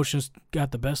your emotions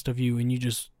got the best of you and you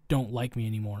just don't like me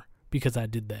anymore because I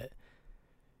did that?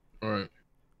 All right.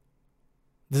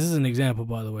 This is an example,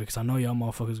 by the way, because I know y'all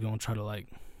motherfuckers going to try to, like,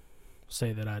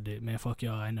 say that I did. Man, fuck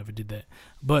y'all. I never did that.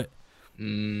 But,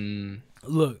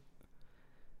 look,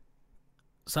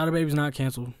 Sada Baby's not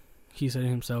canceled. He said it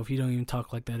himself. He don't even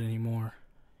talk like that anymore.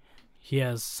 He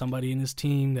has somebody in his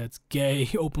team that's gay,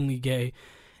 openly gay,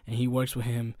 and he works with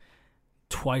him.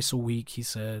 twice a week. He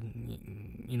said,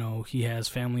 you know, he has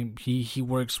family. He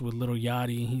works with Lil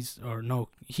Yachty.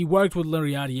 He worked with Lil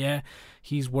Yachty. Yeah,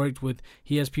 he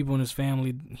has people in his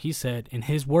family. He said, in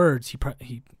his words,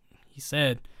 he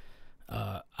said,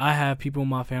 I have people in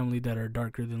my family that are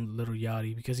darker than Lil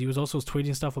Yachty, because he was also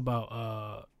tweeting stuff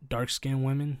about dark skinned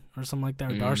women or something like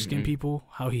that, or dark skinned people,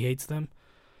 how he hates them,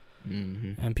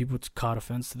 and people caught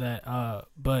offense to that.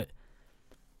 But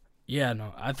yeah,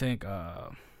 no, I think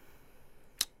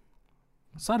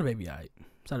Sada Baby, alright.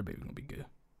 Sada Baby gonna be good.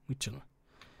 We chilling.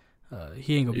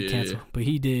 He ain't gonna be canceled, but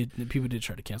people did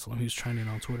try to cancel him. He was trending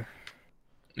on Twitter.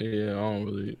 Yeah, I don't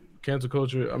really cancel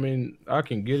culture. I mean, I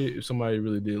can get it if somebody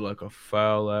really did like a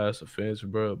foul ass offense,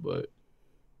 bro. But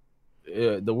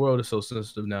yeah, the world is so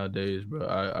sensitive nowadays, bro.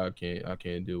 I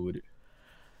can't deal with it.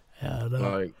 Yeah, no.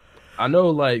 Like, I know,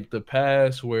 like the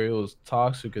past where it was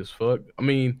toxic as fuck. I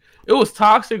mean, it was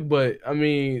toxic, but I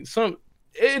mean,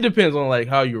 it depends on like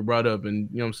how you were brought up and,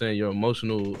 you know what I'm saying, your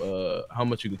emotional, how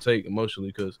much you can take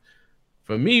emotionally. Because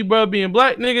for me, bro, being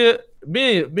black, nigga,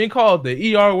 being called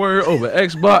the ER word over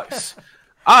Xbox,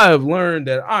 I have learned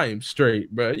that I am straight,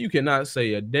 bro. You cannot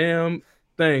say a damn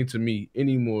thing to me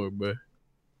anymore, bro.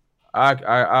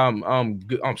 I'm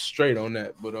good. I'm straight on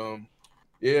that. But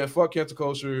yeah, fuck cancel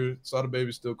culture. Sada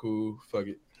Baby's still cool. Fuck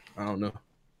it. I don't know.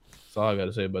 That's all I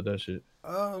gotta say about that shit.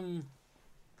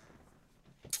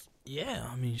 Yeah,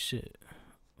 I mean, shit.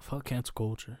 Fuck cancel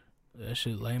culture. That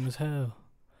shit lame as hell.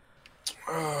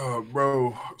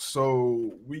 Bro.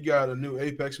 So we got a new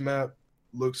Apex map.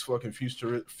 Looks fucking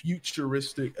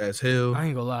futuristic as hell. I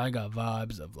ain't gonna lie, I got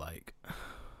vibes of like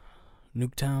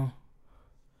Nuketown.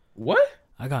 What?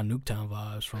 I got Nuketown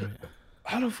vibes from it.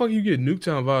 How the fuck you get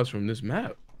Nuketown vibes from this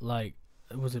map? Like,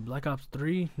 was it Black Ops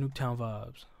 3? Nuketown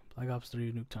vibes. Black Ops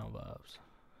 3 Nuketown vibes.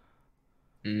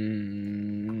 Do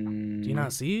you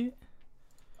not see it?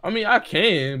 I mean, I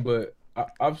can, but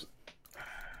I've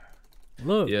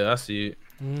look. Yeah, I see it.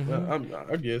 I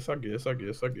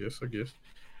guess.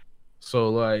 So,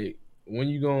 like, when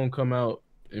you gonna come out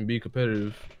and be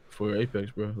competitive for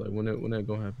Apex, bro? Like, when that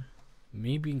gonna happen?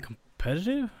 Me being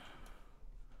competitive?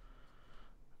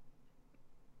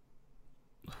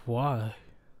 Why?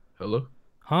 Hello?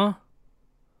 Huh?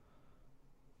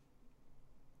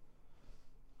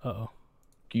 Uh-oh.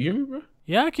 Can you hear me, bro?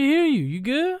 Yeah, I can hear you. You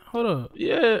good? Hold up.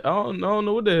 Yeah, I don't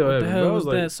know what the hell happened. What the hell was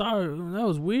like, that? Sorry, that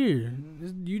was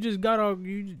weird. You just got off.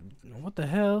 What the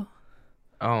hell?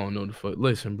 I don't know the fuck.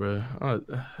 Listen, bro.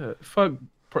 Fuck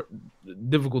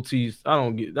difficulties. I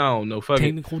don't know. Fuck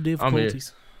technical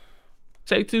difficulties.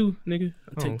 Take two, nigga.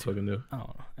 I don't fucking know. I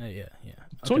don't know. Yeah.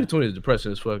 2020 is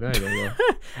depressing as fuck. I ain't gonna lie.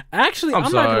 Actually, I'm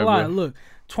sorry, not gonna lie. bro. Look,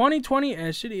 2020,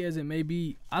 as shitty as it may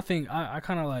be, I think I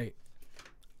kind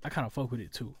of fuck with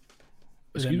it too.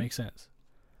 Does that make sense?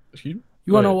 Excuse me?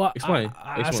 You wanna know what? Explain.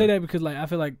 I say that because, like, I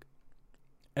feel like,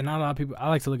 and not a lot of people. I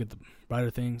like to look at the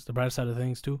brighter side of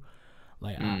things too.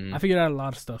 Like, I figured out a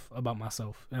lot of stuff about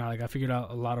myself, and I figured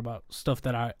out a lot about stuff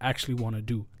that I actually want to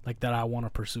do, like that I want to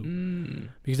pursue.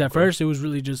 Because at first it was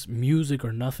really just music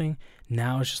or nothing.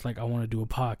 Now it's just like I want to do a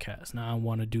podcast. Now I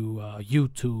want to do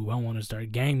YouTube. I want to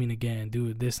start gaming again,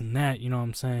 do this and that. You know what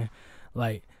I'm saying?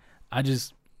 Like, and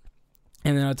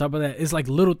then on top of that, it's like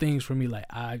little things for me. Like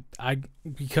I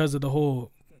because of the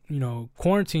whole,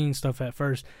 quarantine stuff at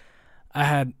first,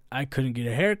 I couldn't get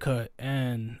a haircut,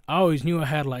 and I always knew I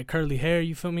had like curly hair,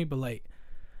 you feel me? But like,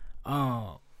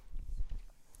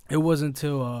 it wasn't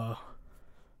until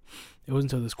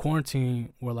this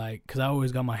quarantine where, like, cause I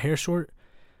always got my hair short,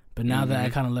 but now that I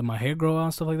kind of let my hair grow out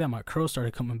and stuff like that, my curls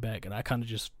started coming back, and I kind of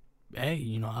just,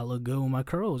 hey, I look good with my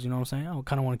curls, you know what I'm saying? I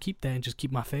kind of want to keep that and just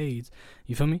keep my fades,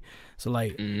 you feel me? So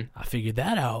like, I figured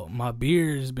that out. My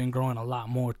beard has been growing a lot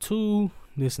more too,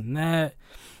 this and that.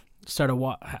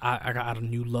 I got a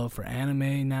new love for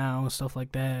anime now and stuff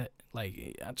like that.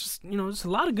 Like, I just, there's a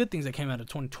lot of good things that came out of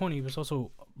 2020, but there's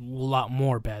also a lot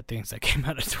more bad things that came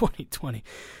out of 2020.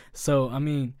 So, I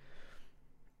mean,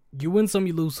 you win some,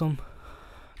 you lose some.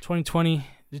 2020,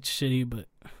 it's shitty, but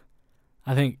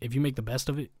I think if you make the best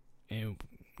of it,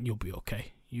 you'll be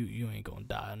okay. You ain't gonna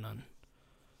die or nothing.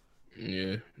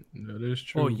 Yeah, that is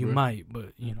true. Or you might,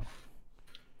 but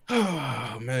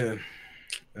Oh man.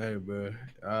 Hey, bro,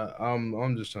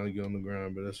 I'm just trying to get on the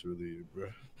ground, but that's really it, bro.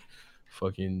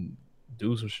 Fucking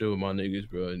do some shit with my niggas,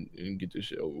 bro, and get this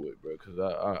shit over with, bro. Cause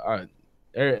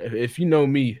if you know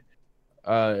me,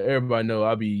 everybody know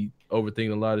I be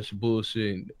overthinking a lot of shit,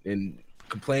 bullshit and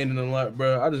complaining a lot,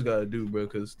 bro. I just gotta do, bro,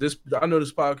 cause I know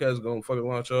this podcast is gonna fucking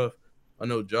launch off. I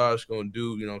know Josh gonna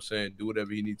do, do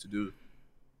whatever he needs to do,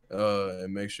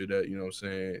 and make sure that, you know what I'm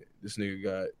saying, this nigga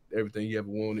got everything he ever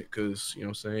wanted, because, you know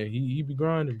what I'm saying, he be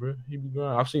grinding, bro. He be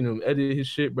grinding. I've seen him edit his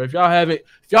shit, bro. If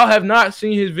y'all have not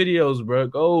seen his videos, bro,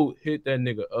 go hit that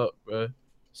nigga up, bro.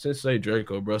 Sensei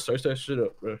Draco, bro. Search that shit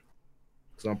up, bro.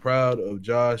 Because I'm proud of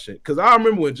Josh. Because I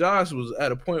remember when Josh was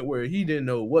at a point where he didn't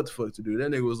know what the fuck to do.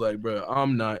 That nigga was like, bro,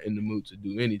 I'm not in the mood to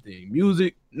do anything.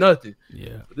 Music, nothing.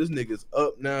 Yeah. But this nigga's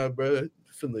up now, bro.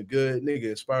 Feeling good. Nigga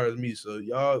inspires me. So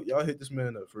y'all hit this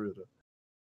man up for real, though.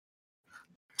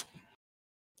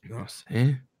 You know what I'm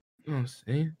saying? You know what I'm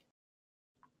saying?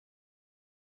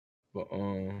 But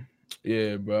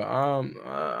yeah, bro.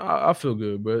 I feel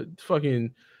good, bro.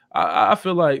 Fucking, I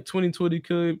feel like 2020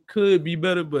 could be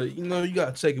better, but you know, you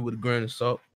gotta take it with a grain of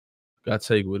salt.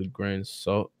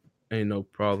 Ain't no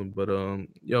problem. But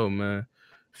yo, man,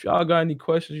 if y'all got any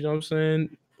questions, you know what I'm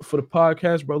saying, for the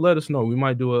podcast, bro, let us know. We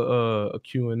might do a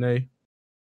Q&A,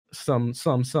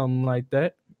 something like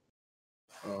that.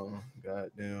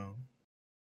 Goddamn.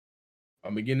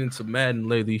 I've been getting into Madden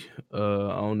lately. I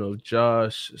don't know if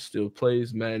Josh still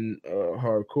plays Madden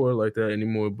hardcore like that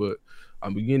anymore, but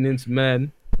I'm getting into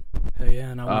Madden. Hell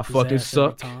yeah, and I fucking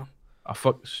suck.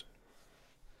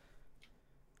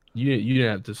 You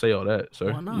didn't have to say all that,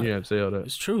 sir. Why not? You didn't have to say all that.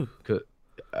 It's true. Cause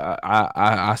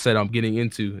I said I'm getting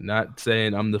into, not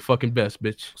saying I'm the fucking best,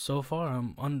 bitch. So far,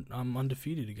 I'm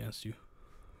undefeated against you.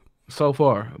 So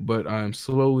far, but I'm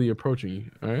slowly approaching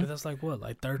you. All right. But that's like what,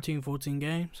 like 13, 14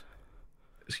 games?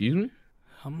 Excuse me?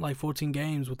 I'm like 14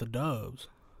 games with the dubs.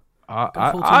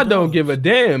 I don't give a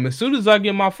damn. As soon as I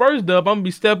get my first dub, I'm gonna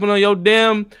be stepping on your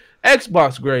damn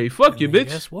Xbox grave. Fuck you, bitch.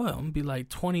 Guess what? I'm gonna be like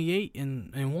 28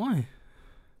 and 1.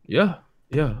 Yeah.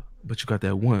 But you got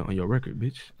that 1 on your record,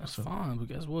 bitch. That's fine, but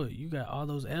guess what? You got all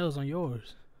those L's on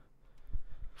yours.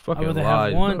 Fucking I'd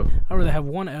rather have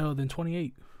 1 L than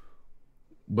 28.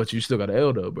 But you still got an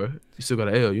L though, bro. You still got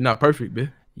an L. You're not perfect,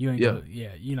 bitch. You ain't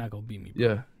you're not gonna beat me, bro.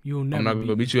 Yeah. You'll never I'm not gonna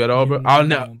me. beat you at all, bro. I'll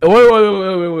never.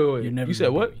 Wait. You're never You said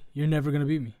what? You're never gonna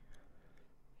beat me.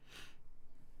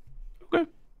 Okay.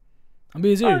 I'm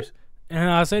being serious. Right. And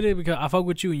I say that because I fuck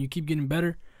with you and you keep getting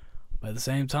better. But at the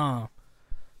same time,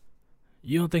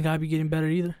 you don't think I'd be getting better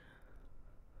either?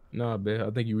 Nah, man. I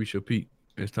think you reached your peak.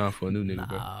 It's time for a new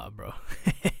nigga, bro.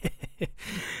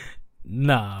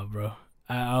 Nah, bro.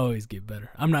 I always get better.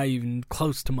 I'm not even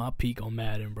close to my peak on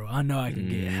Madden, bro. I know I can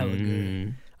get hella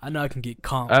good. I know I can get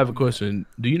calm. I have a question.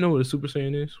 Do you know what a Super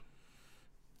Saiyan is?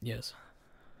 Yes.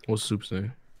 What's a Super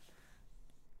Saiyan?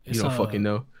 You don't fucking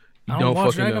know. You don't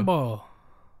watch Dragon Ball.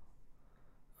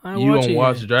 You don't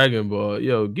watch Dragon Ball.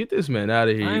 Yo, get this man out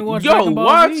of here. I ain't watch Dragon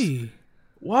Ball Z.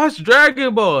 Watch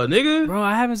Dragon Ball, nigga. Bro,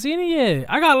 I haven't seen it yet.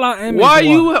 I got a lot of anime. Why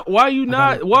you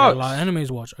not watch? I got a lot of animes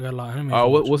to watch.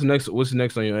 What's next? What's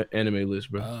next on your anime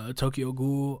list, bro? Tokyo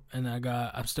Ghoul, and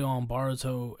I'm still on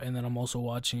Boruto, and then I'm also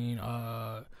watching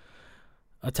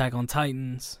Attack on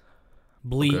Titans,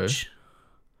 Bleach.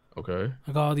 Okay.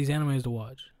 I got all these animes to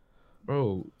watch.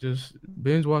 Bro, just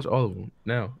binge watch all of them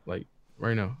now, like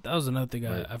right now. That was another thing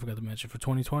I forgot to mention. For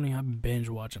 2020, I've been binge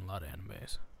watching a lot of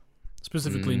animes.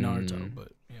 Specifically Naruto, but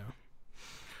yeah.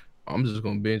 I'm just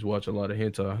gonna binge watch a lot of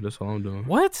hentai. That's all I'm doing.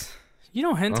 What? You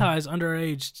know hentai is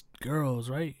underage girls,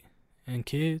 right? And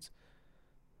kids.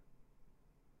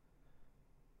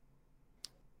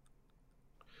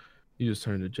 You just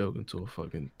turned the joke into a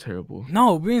fucking terrible.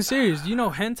 No, being serious. You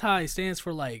know hentai stands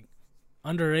for like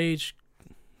underage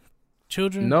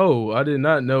children. No, I did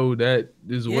not know that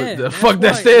is what the fuck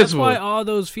that stands for. That's why all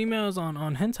those females on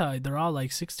hentai, they're all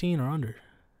like 16 or under.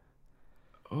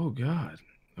 Oh God.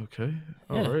 Okay.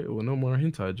 All right. Well, no more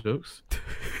hentai jokes.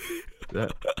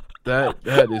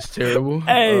 That is terrible.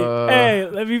 Hey,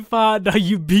 let me find out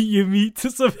you beat your meat to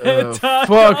some hentai.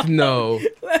 Fuck no.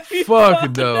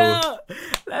 Fuck no.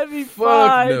 Let me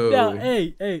find out.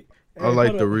 Hey. I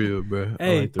like the real, bro.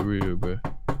 Hey. I like the real, bro.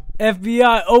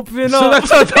 FBI, open up. So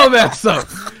that's your dumb ass up.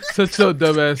 Shut your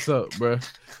dumb ass up, bro.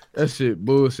 That shit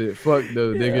bullshit. Fuck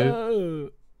no, nigga.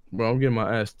 Bro, I'm getting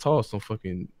my ass tossed on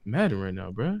fucking Madden right now,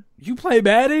 bro. You play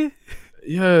Madden?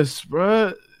 Yes,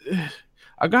 bro.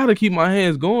 I gotta keep my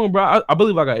hands going, bro. I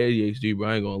believe I got ADHD, bro.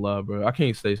 I ain't gonna lie, bro. I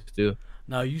can't stay still.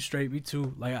 No, you straight. Me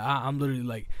too. Like I'm literally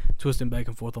like twisting back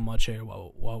and forth on my chair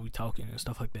while we talking and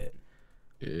stuff like that.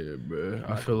 Yeah, bro.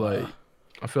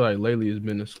 I feel like lately it's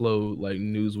been a slow like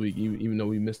news week, even though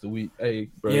we missed a week. Hey,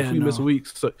 bro, if we miss a week,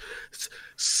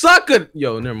 suck it.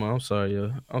 Yo, never mind. I'm sorry,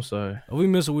 yo. I'm sorry. If we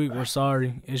miss a week, we're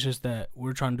sorry. It's just that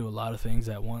we're trying to do a lot of things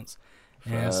at once,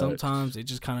 and sometimes it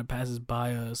just kind of passes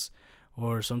by us.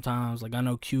 Or sometimes, like I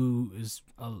know Q is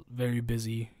very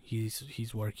busy.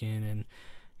 He's working and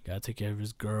gotta take care of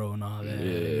his girl and all that. Yeah.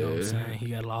 You know what I'm saying?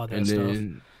 He got a lot of that stuff.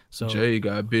 So Jay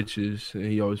got bitches, and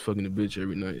he always fucking the bitch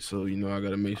every night. So you know, I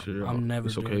gotta make sure I'm never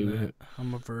it's doing okay that. with him.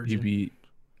 I'm a He virgin. be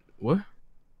what?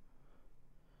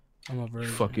 I'm a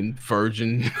virgin. Fucking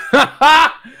virgin.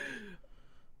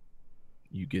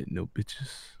 You get no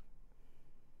bitches.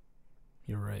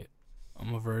 You're right.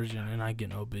 I'm a virgin and I get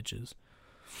no bitches.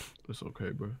 It's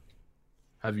okay, bro.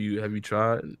 Have you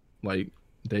tried like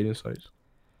dating sites?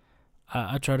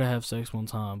 I tried to have sex one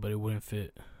time, but it wouldn't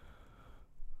fit.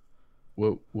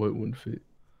 What wouldn't fit?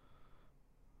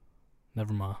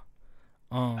 Never mind.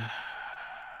 Yo.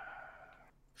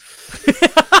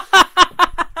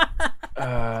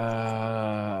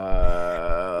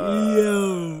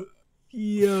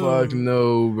 Fuck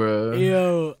no, bro.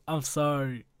 Yo, I'm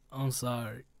sorry.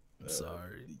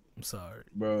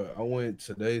 Bro, I went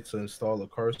today to install a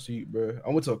car seat, bro. I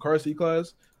went to a car seat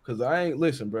class because I ain't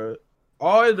listen, bro.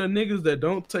 All the niggas that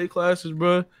don't take classes,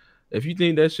 bro, if you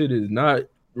think that shit is not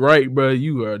right, bro,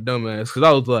 you are a dumbass. Because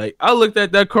I was like, I looked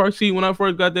at that car seat when I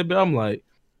first got that bit. I'm like,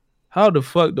 how the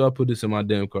fuck do I put this in my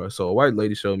damn car? So a white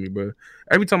lady showed me, bro.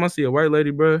 Every time I see a white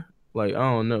lady, bro, like,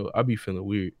 I don't know. I be feeling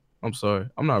weird. I'm sorry.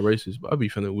 I'm not racist, but I be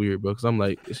feeling weird, bro. Because I'm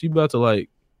like, is she about to, like,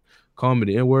 call me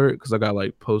the N-word? Because I got,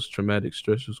 like, post-traumatic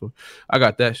stress or something. I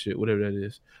got that shit, whatever that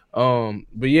is.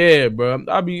 But yeah, bro.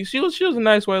 She was a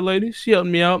nice white lady. She helped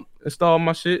me out, install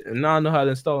my shit. And now I know how to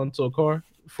install it into a car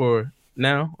for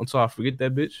now until I forget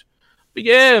that bitch. But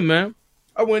yeah, man.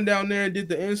 I went down there and did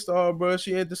the install, bro.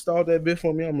 She had to install that bit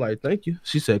for me. I'm like, thank you.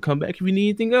 She said, come back if you need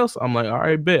anything else. I'm like, all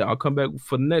right, bet. I'll come back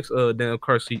for the next damn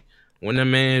car seat. When that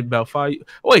man about 5.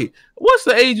 Wait, what's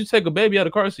the age you take a baby out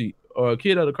of car seat or a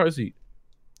kid out of car seat?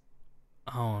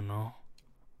 I don't know.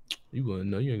 You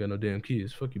wouldn't know. You ain't got no damn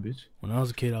kids. Fuck you, bitch. When I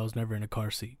was a kid, I was never in a car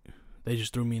seat. They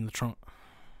just threw me in the trunk.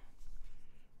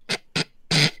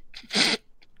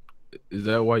 Is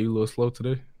that why you a little slow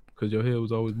today? Because your head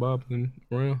was always bobbing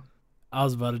around? I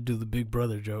was about to do the Big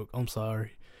Brother joke. I'm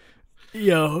sorry.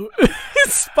 Yo,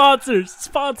 sponsor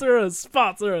us.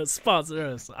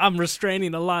 I'm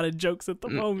restraining a lot of jokes at the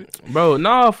moment. Bro,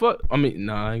 nah, fuck. I mean,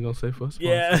 nah, I ain't gonna say fuck.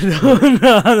 Yeah,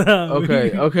 no.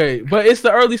 Okay. But it's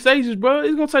the early stages, bro.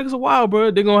 It's gonna take us a while,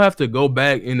 bro. They're gonna have to go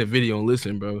back in the video and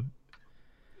listen, bro.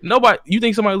 Nobody, you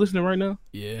think somebody listening right now?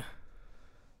 Yeah.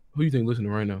 Who you think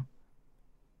listening right now?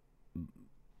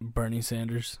 Bernie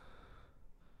Sanders.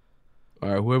 All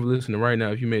right, whoever listening right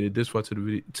now, if you made it this far to the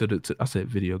video, I said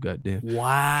video, goddamn.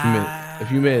 Wow.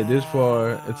 If you made it this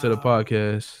far into the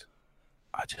podcast,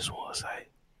 I just want to say,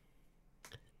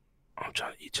 I'm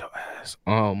trying to eat your ass.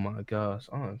 Oh my gosh,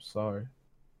 I'm sorry.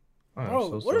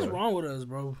 Bro, what is wrong with us,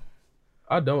 bro?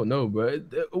 I don't know, bro.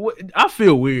 I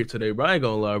feel weird today, bro. I ain't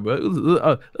gonna lie,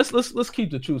 bro. Let's keep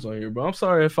the truth on here, bro. I'm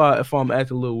sorry if I'm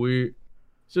acting a little weird.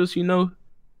 Just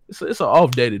it's an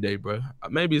off day today, bro.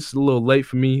 Maybe it's a little late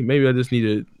for me. Maybe I just need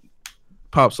to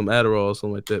pop some Adderall or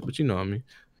something like that. But you know what I mean.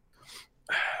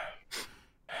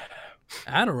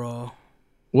 Adderall.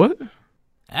 What?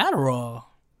 Adderall.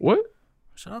 What?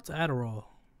 Shout out to Adderall.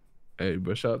 Hey,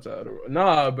 bro. Shout out to Adderall.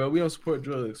 Nah, bro. We don't support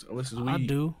drugs unless it's weed. I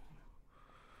do.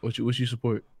 What you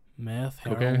support? Meth,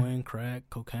 Cocaine? heroin, crack,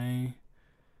 cocaine,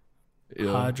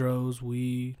 hydros,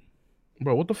 weed.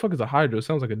 Bro, what the fuck is a hydro? It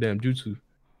sounds like a damn jutsu.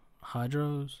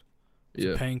 Hydros?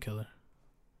 It's a painkiller.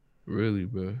 Really,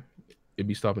 bro? It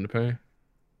be stopping the pain?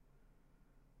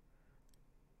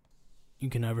 You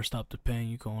can never stop the pain.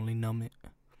 You can only numb it.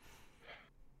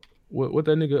 What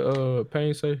that nigga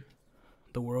Pain say?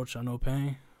 The world shall know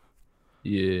pain.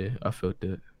 Yeah, I felt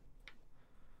that.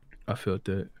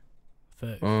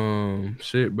 Facts.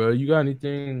 Shit, bro. You got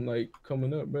anything like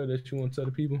coming up, bro, that you want to tell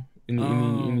the people?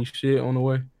 Any shit on the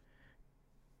way?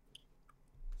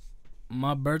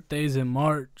 My birthday's in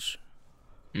March.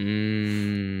 How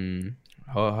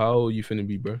old you finna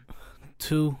be, bro?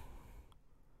 2.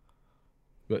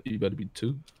 But you about to be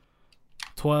 2?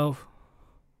 12.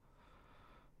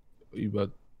 You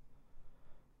about?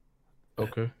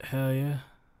 Okay. Hell yeah.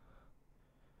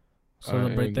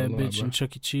 Celebrate that bitch in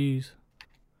Chuck E. Cheese.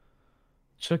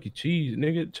 Chuck E. Cheese,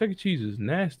 nigga. Chuck E. Cheese is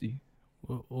nasty.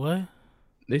 What?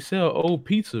 They sell old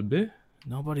pizza, bitch.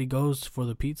 Nobody goes for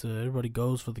the pizza. Everybody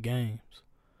goes for the games.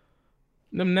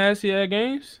 Them nasty ass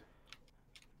games?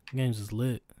 Games is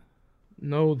lit.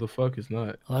 No, the fuck it's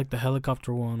not. I like the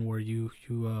helicopter one where you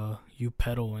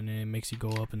pedal and it makes you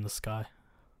go up in the sky.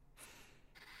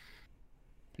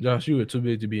 Josh, you were too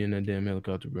big to be in that damn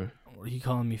helicopter, bro. Are you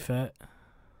calling me fat?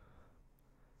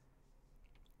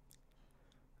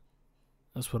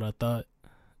 That's what I thought.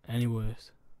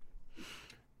 Anyways.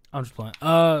 I'm just playing.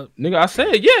 Nigga, I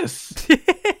said yes.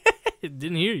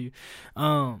 Didn't hear you.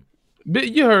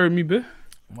 Bitch, you heard me, bitch.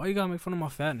 Why you gotta make fun of my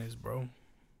fatness, bro?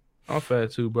 I'm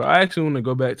fat too, bro. I actually want to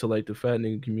go back to like the fat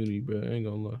nigga community, bro. I ain't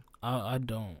gonna lie. I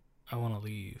don't. I want to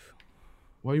leave.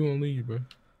 Why you want to leave, bro?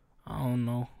 I don't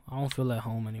know. I don't feel at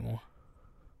home anymore.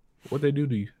 What they do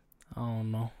to you? I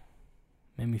don't know.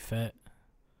 Made me fat.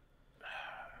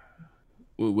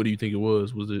 What do you think it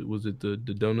was? Was it the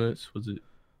donuts? Was it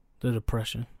The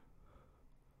depression?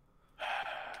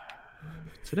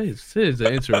 Today's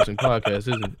an interesting podcast,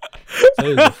 isn't it?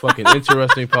 Today's a fucking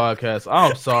interesting podcast.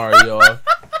 I'm sorry, y'all.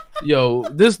 Yo,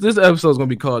 this episode's gonna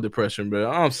be called Depression, bro.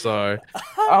 I'm sorry.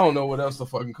 I don't know what else to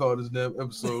fucking call this damn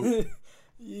episode.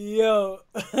 Yo.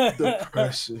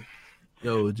 Depression.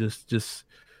 Yo, just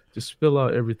spill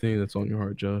out everything that's on your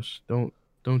heart, Josh. Don't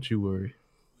you worry.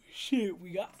 Shit,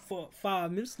 we got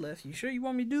 5 minutes left. You sure you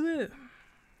want me to do that?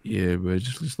 Yeah, bro.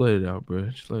 Just let it out, bro.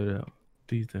 Just let it out.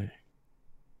 Do you think?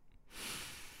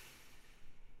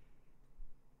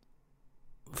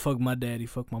 Fuck my daddy,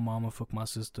 fuck my mama, fuck my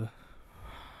sister.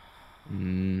 Fuck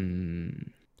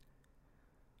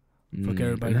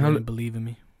everybody who didn't believe in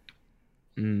me.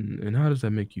 And how does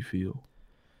that make you feel?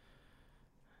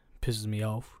 Pisses me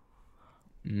off.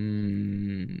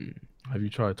 Have you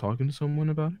tried talking to someone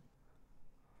about it?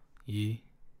 Yeah.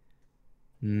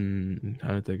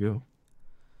 How did that go?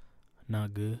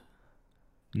 Not good.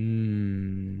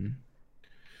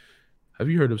 Have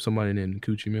you heard of somebody named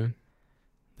Coochie Man?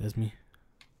 That's me.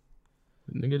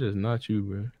 Nigga, that's not you,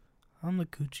 bro. I'm the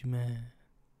Coochie Man.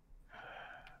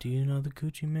 Do you know the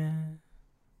Coochie Man?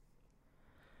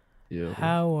 Yeah.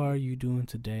 How are you doing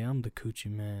today? I'm the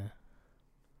Coochie Man.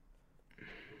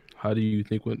 How do you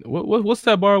think when what's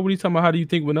that bar when you talking about how do you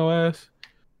think with no ass?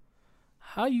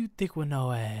 How you think with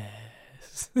no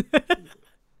ass?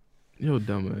 Yo,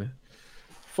 dumb ass.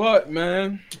 Fuck,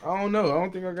 man. I don't know. I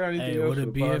don't think I got anything else. What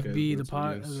did BFB,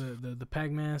 podcast, the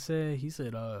Pac-Man said? He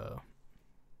said,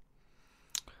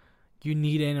 you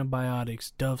need antibiotics.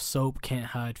 Dove soap can't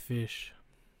hide fish.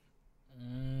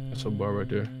 That's a bar right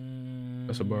there.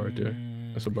 That's a bar right there.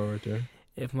 That's a bar right there.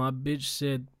 If my bitch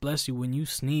said, bless you, when you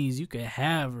sneeze, you can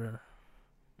have her.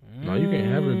 No, you can't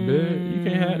have her, bitch. You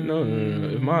can't have no.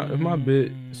 If my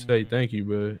bitch say thank you,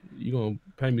 bro, you gonna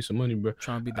pay me some money, bro.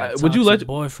 Trying to be that would you let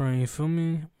boyfriend? You feel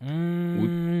me?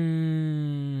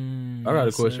 I got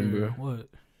a question, bro. What?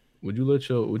 Would you let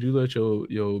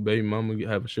your baby mama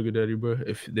have a sugar daddy, bro?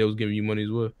 If they was giving you money as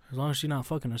well? As long as she not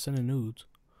fucking or sending nudes.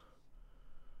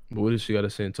 But what if she gotta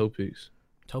send toe pics?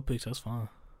 Toe pics, that's fine.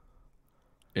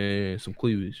 And some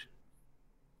cleavage.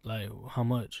 Like how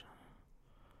much?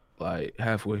 Like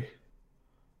halfway.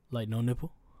 Like no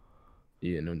nipple?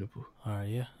 Yeah, no nipple. All right,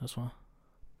 yeah, that's fine.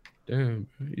 Damn,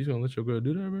 bro. You just gonna let your girl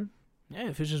do that, bro? Yeah,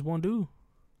 if it's just one dude,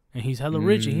 and he's hella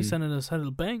rich and he's sending us out of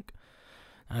the bank.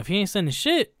 Now, if he ain't sending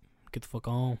shit, get the fuck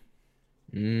on.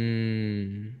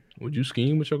 Would you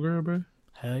scheme with your girl, bro?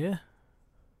 Hell yeah.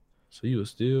 So you a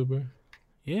steal, bro?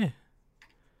 Yeah.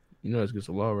 You know that's against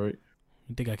the law, right?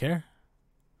 You think I care?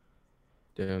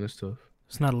 Damn, that's tough.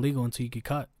 It's not illegal until you get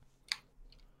caught.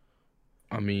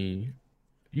 I mean,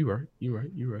 you right. You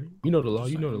know the law.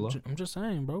 You know the law. I'm just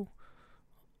saying, bro.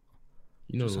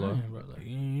 You know the law. Bro. Like,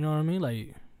 you know what I mean?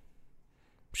 Like,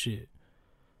 shit.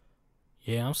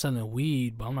 Yeah, I'm selling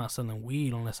weed, but I'm not selling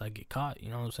weed unless I get caught. You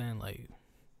know what I'm saying? Like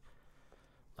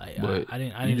but I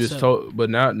didn't. You just told, but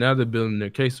now they're building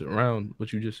their case around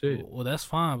what you just said. Well, that's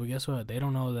fine, but guess what? They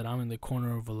don't know that I'm in the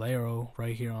corner of Valero,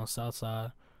 right here on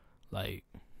Southside. Like,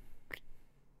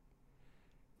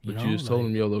 you just told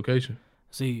them your location.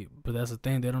 See, but that's the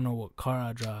thing. They don't know what car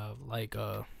I drive. Like,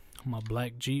 my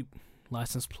black Jeep,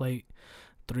 license plate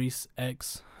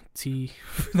 3XT.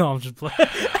 No, I'm just playing.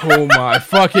 Oh my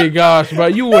fucking gosh, bro!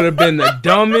 You would have been the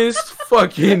dumbest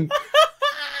fucking.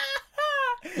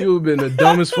 You would have been the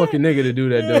dumbest fucking nigga to do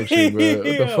that dumb shit, bro. What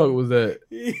the fuck was that?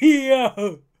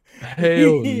 Yo.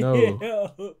 Hell no.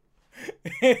 Yo.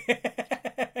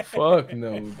 Fuck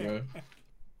no, bro.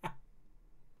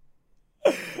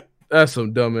 That's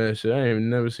some dumb ass shit. I ain't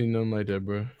never seen nothing like that,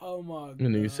 bro. Oh my god. That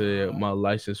nigga said my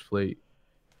license plate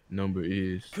number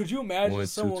is. Could you imagine 1,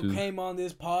 someone 2, 2. came on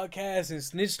this podcast and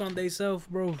snitched on theyself,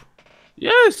 bro?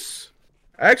 Yes.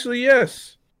 Actually,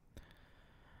 yes.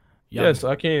 Yo, yes,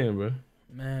 I can, bro.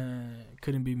 Man,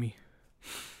 couldn't be me.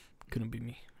 Couldn't be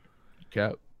me.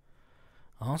 Cap.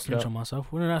 I don't snitch on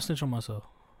myself. When did I snitch on myself?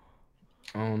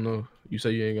 I don't know. You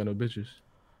say you ain't got no bitches.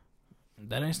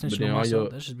 That ain't snitching on myself.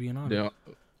 That's just being honest.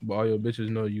 But all your bitches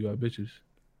know you got bitches.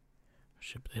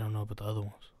 Shit, but they don't know about the other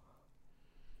ones.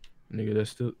 Nigga, it's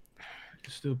still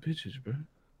bitches, bro.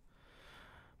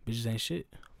 Bitches ain't shit.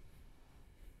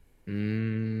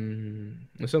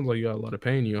 It sounds like you got a lot of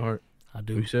pain in your heart. I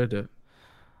do. You said that.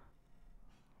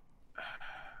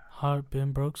 Heart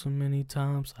been broke so many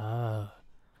times.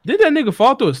 Did that nigga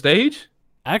fall through a stage?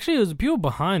 Actually, it was the people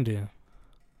behind him.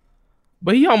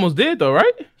 But he almost did though,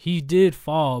 right? He did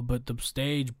fall, but the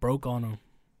stage broke on him.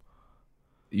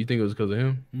 You think it was because of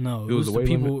him? No, it was the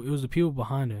people. Limit? It was the people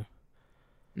behind him.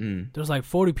 There was like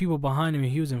 40 people behind him,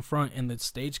 and he was in front, and the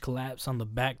stage collapsed on the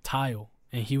back tile,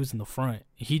 and he was in the front.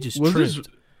 He just tripped.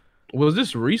 Was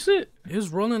this recent? It was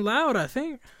Rolling Loud, I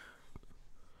think.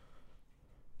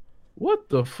 What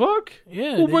the fuck?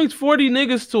 Yeah. Who brings 40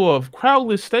 niggas to a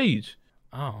crowdless stage?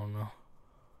 I don't know.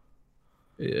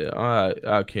 Yeah,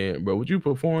 I can't, bro. Would you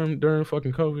perform during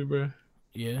fucking COVID, bro?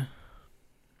 Yeah.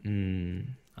 You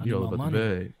all about money. The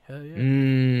bag. Hell yeah.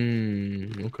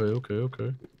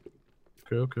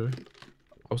 Okay. I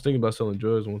was thinking about selling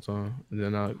drugs one time, and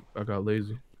then I got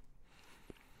lazy.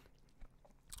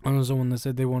 I was the one that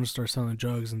said they want to start selling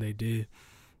drugs, and they did.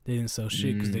 They didn't sell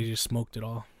shit because they just smoked it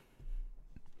all.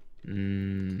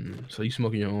 So you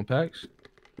smoking your own packs?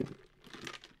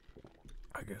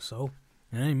 I guess so.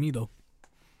 It ain't me though.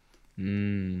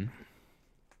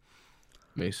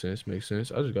 Makes sense.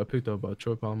 I just got picked up by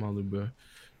Troy Polamalu, bro.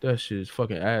 That shit is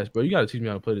fucking ass, bro. You gotta teach me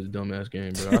how to play this dumbass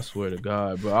game, bro. I swear to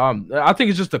God, bro. I think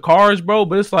it's just the cards, bro.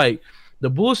 But it's like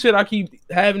the bullshit I keep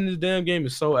having in this damn game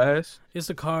is so ass. It's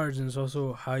the cards, and it's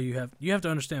also how you have to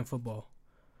understand football.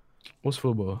 What's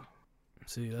football?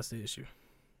 See, that's the issue.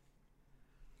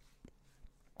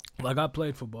 Like, I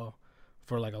played football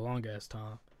for like a long ass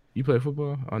time. You play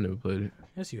football? I never played it.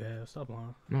 Yes, you have. Stop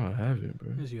lying. No, I haven't, bro.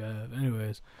 Yes, you have.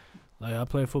 Anyways, like, I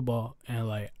played football, and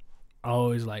like, I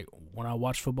always, like, when I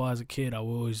watched football as a kid, I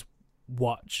would always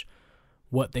watch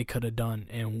what they could have done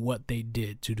and what they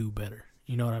did to do better.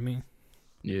 You know what I mean?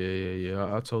 Yeah.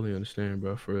 I totally understand,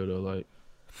 bro. For real though, like,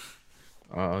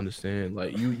 I understand.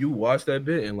 Like, you watched that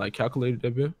bit and like calculated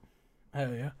that bit.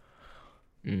 Hell yeah.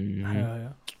 Mm-hmm. Hell yeah.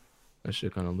 That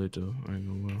shit kind of lit though. I ain't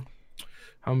gonna lie.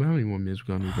 How many more minutes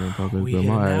we got in the Grand Podcast? We hit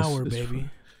an hour, baby.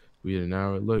 We hit an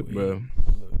hour. Look, bro.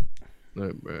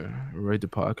 Rate the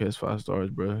podcast 5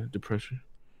 stars, bro. Depression.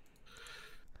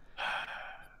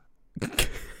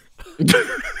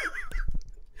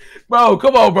 Bro,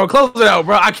 come on, bro. Close it out,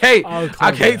 bro. I can't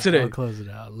today. I'll close it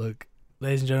out. Look,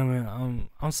 ladies and gentlemen,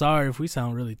 I'm sorry if we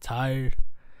sound really tired.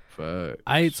 Facts.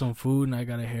 I ate some food and I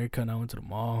got a haircut and I went to the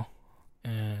mall.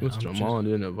 And went to the mall and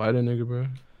didn't invite a nigga, bro?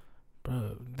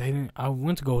 Bro, they didn't. I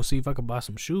went to go see if I could buy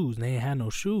some shoes, and they ain't had no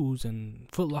shoes, and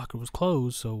Foot Locker was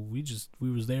closed, so we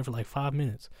was there for like 5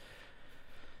 minutes.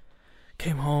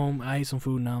 Came home, I ate some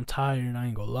food, now I'm tired, I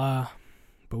ain't gonna lie.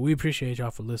 But we appreciate y'all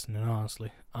for listening,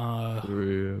 honestly. For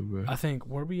real, bro. I think,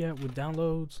 where we at with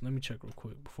downloads? Let me check real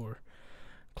quick before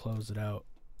I close it out.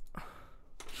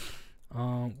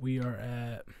 We are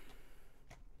at...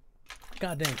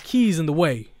 Goddamn keys in the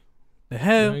way. The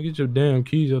hell? Man, get your damn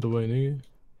keys out the way, nigga.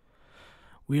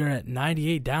 We are at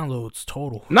 98 downloads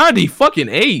total.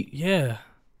 98? Yeah.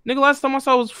 Nigga, last time I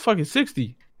saw it was fucking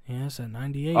 60. Yeah, it's at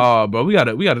 98. Oh, bro, we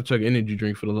gotta check energy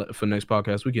drink for next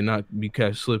podcast. We cannot be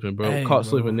catch slipping, bro. Hey, Caught bro.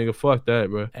 slipping, nigga. Fuck that,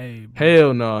 bro. Hey, bro.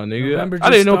 Hell nah, nigga. November I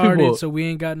didn't know started, people. So we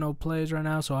ain't got no plays right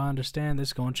now. So I understand this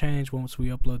is gonna change once we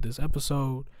upload this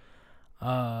episode.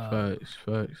 Facts.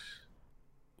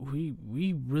 We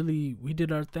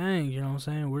did our thing. You know what I'm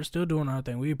saying? We're still doing our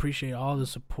thing. We appreciate all the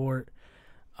support.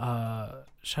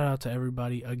 Shout out to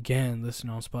everybody again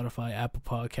listening on Spotify, Apple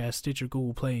Podcasts, Stitcher,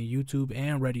 Google Play, and YouTube,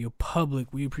 and Radio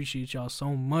Public. We appreciate y'all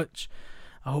so much.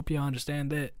 I hope y'all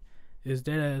understand that. It's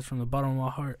dead ass from the bottom of my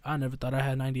heart. I never thought I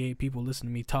had 98 people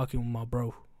listening to me talking with my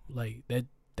bro. Like, that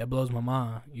blows my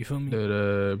mind. You feel me? Dead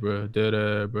ass,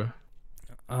 bro.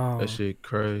 That shit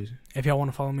crazy. If y'all want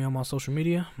to follow me on my social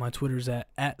media, my Twitter's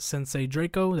at Sensei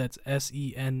Draco. That's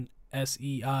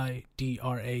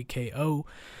SENSEIDRAKO.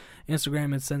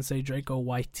 Instagram is Sensei Draco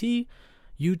YT.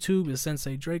 YouTube is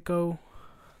Sensei Draco.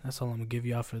 That's all I'm gonna give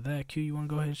y'all for that. Q, you wanna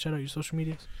go ahead and shout out your social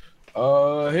medias?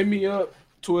 Hit me up.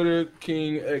 Twitter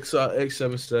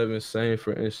KingXIX77. Same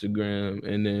for Instagram,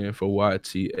 and then for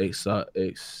YT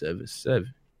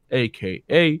XIX77,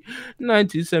 aka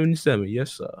 1977.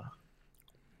 Yes, sir.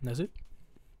 That's it.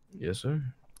 Yes, sir.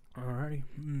 Alrighty.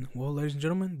 Well, ladies and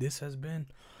gentlemen, this has been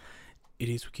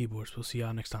Idiots with Keyboards. We'll see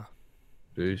y'all next time.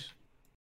 Peace.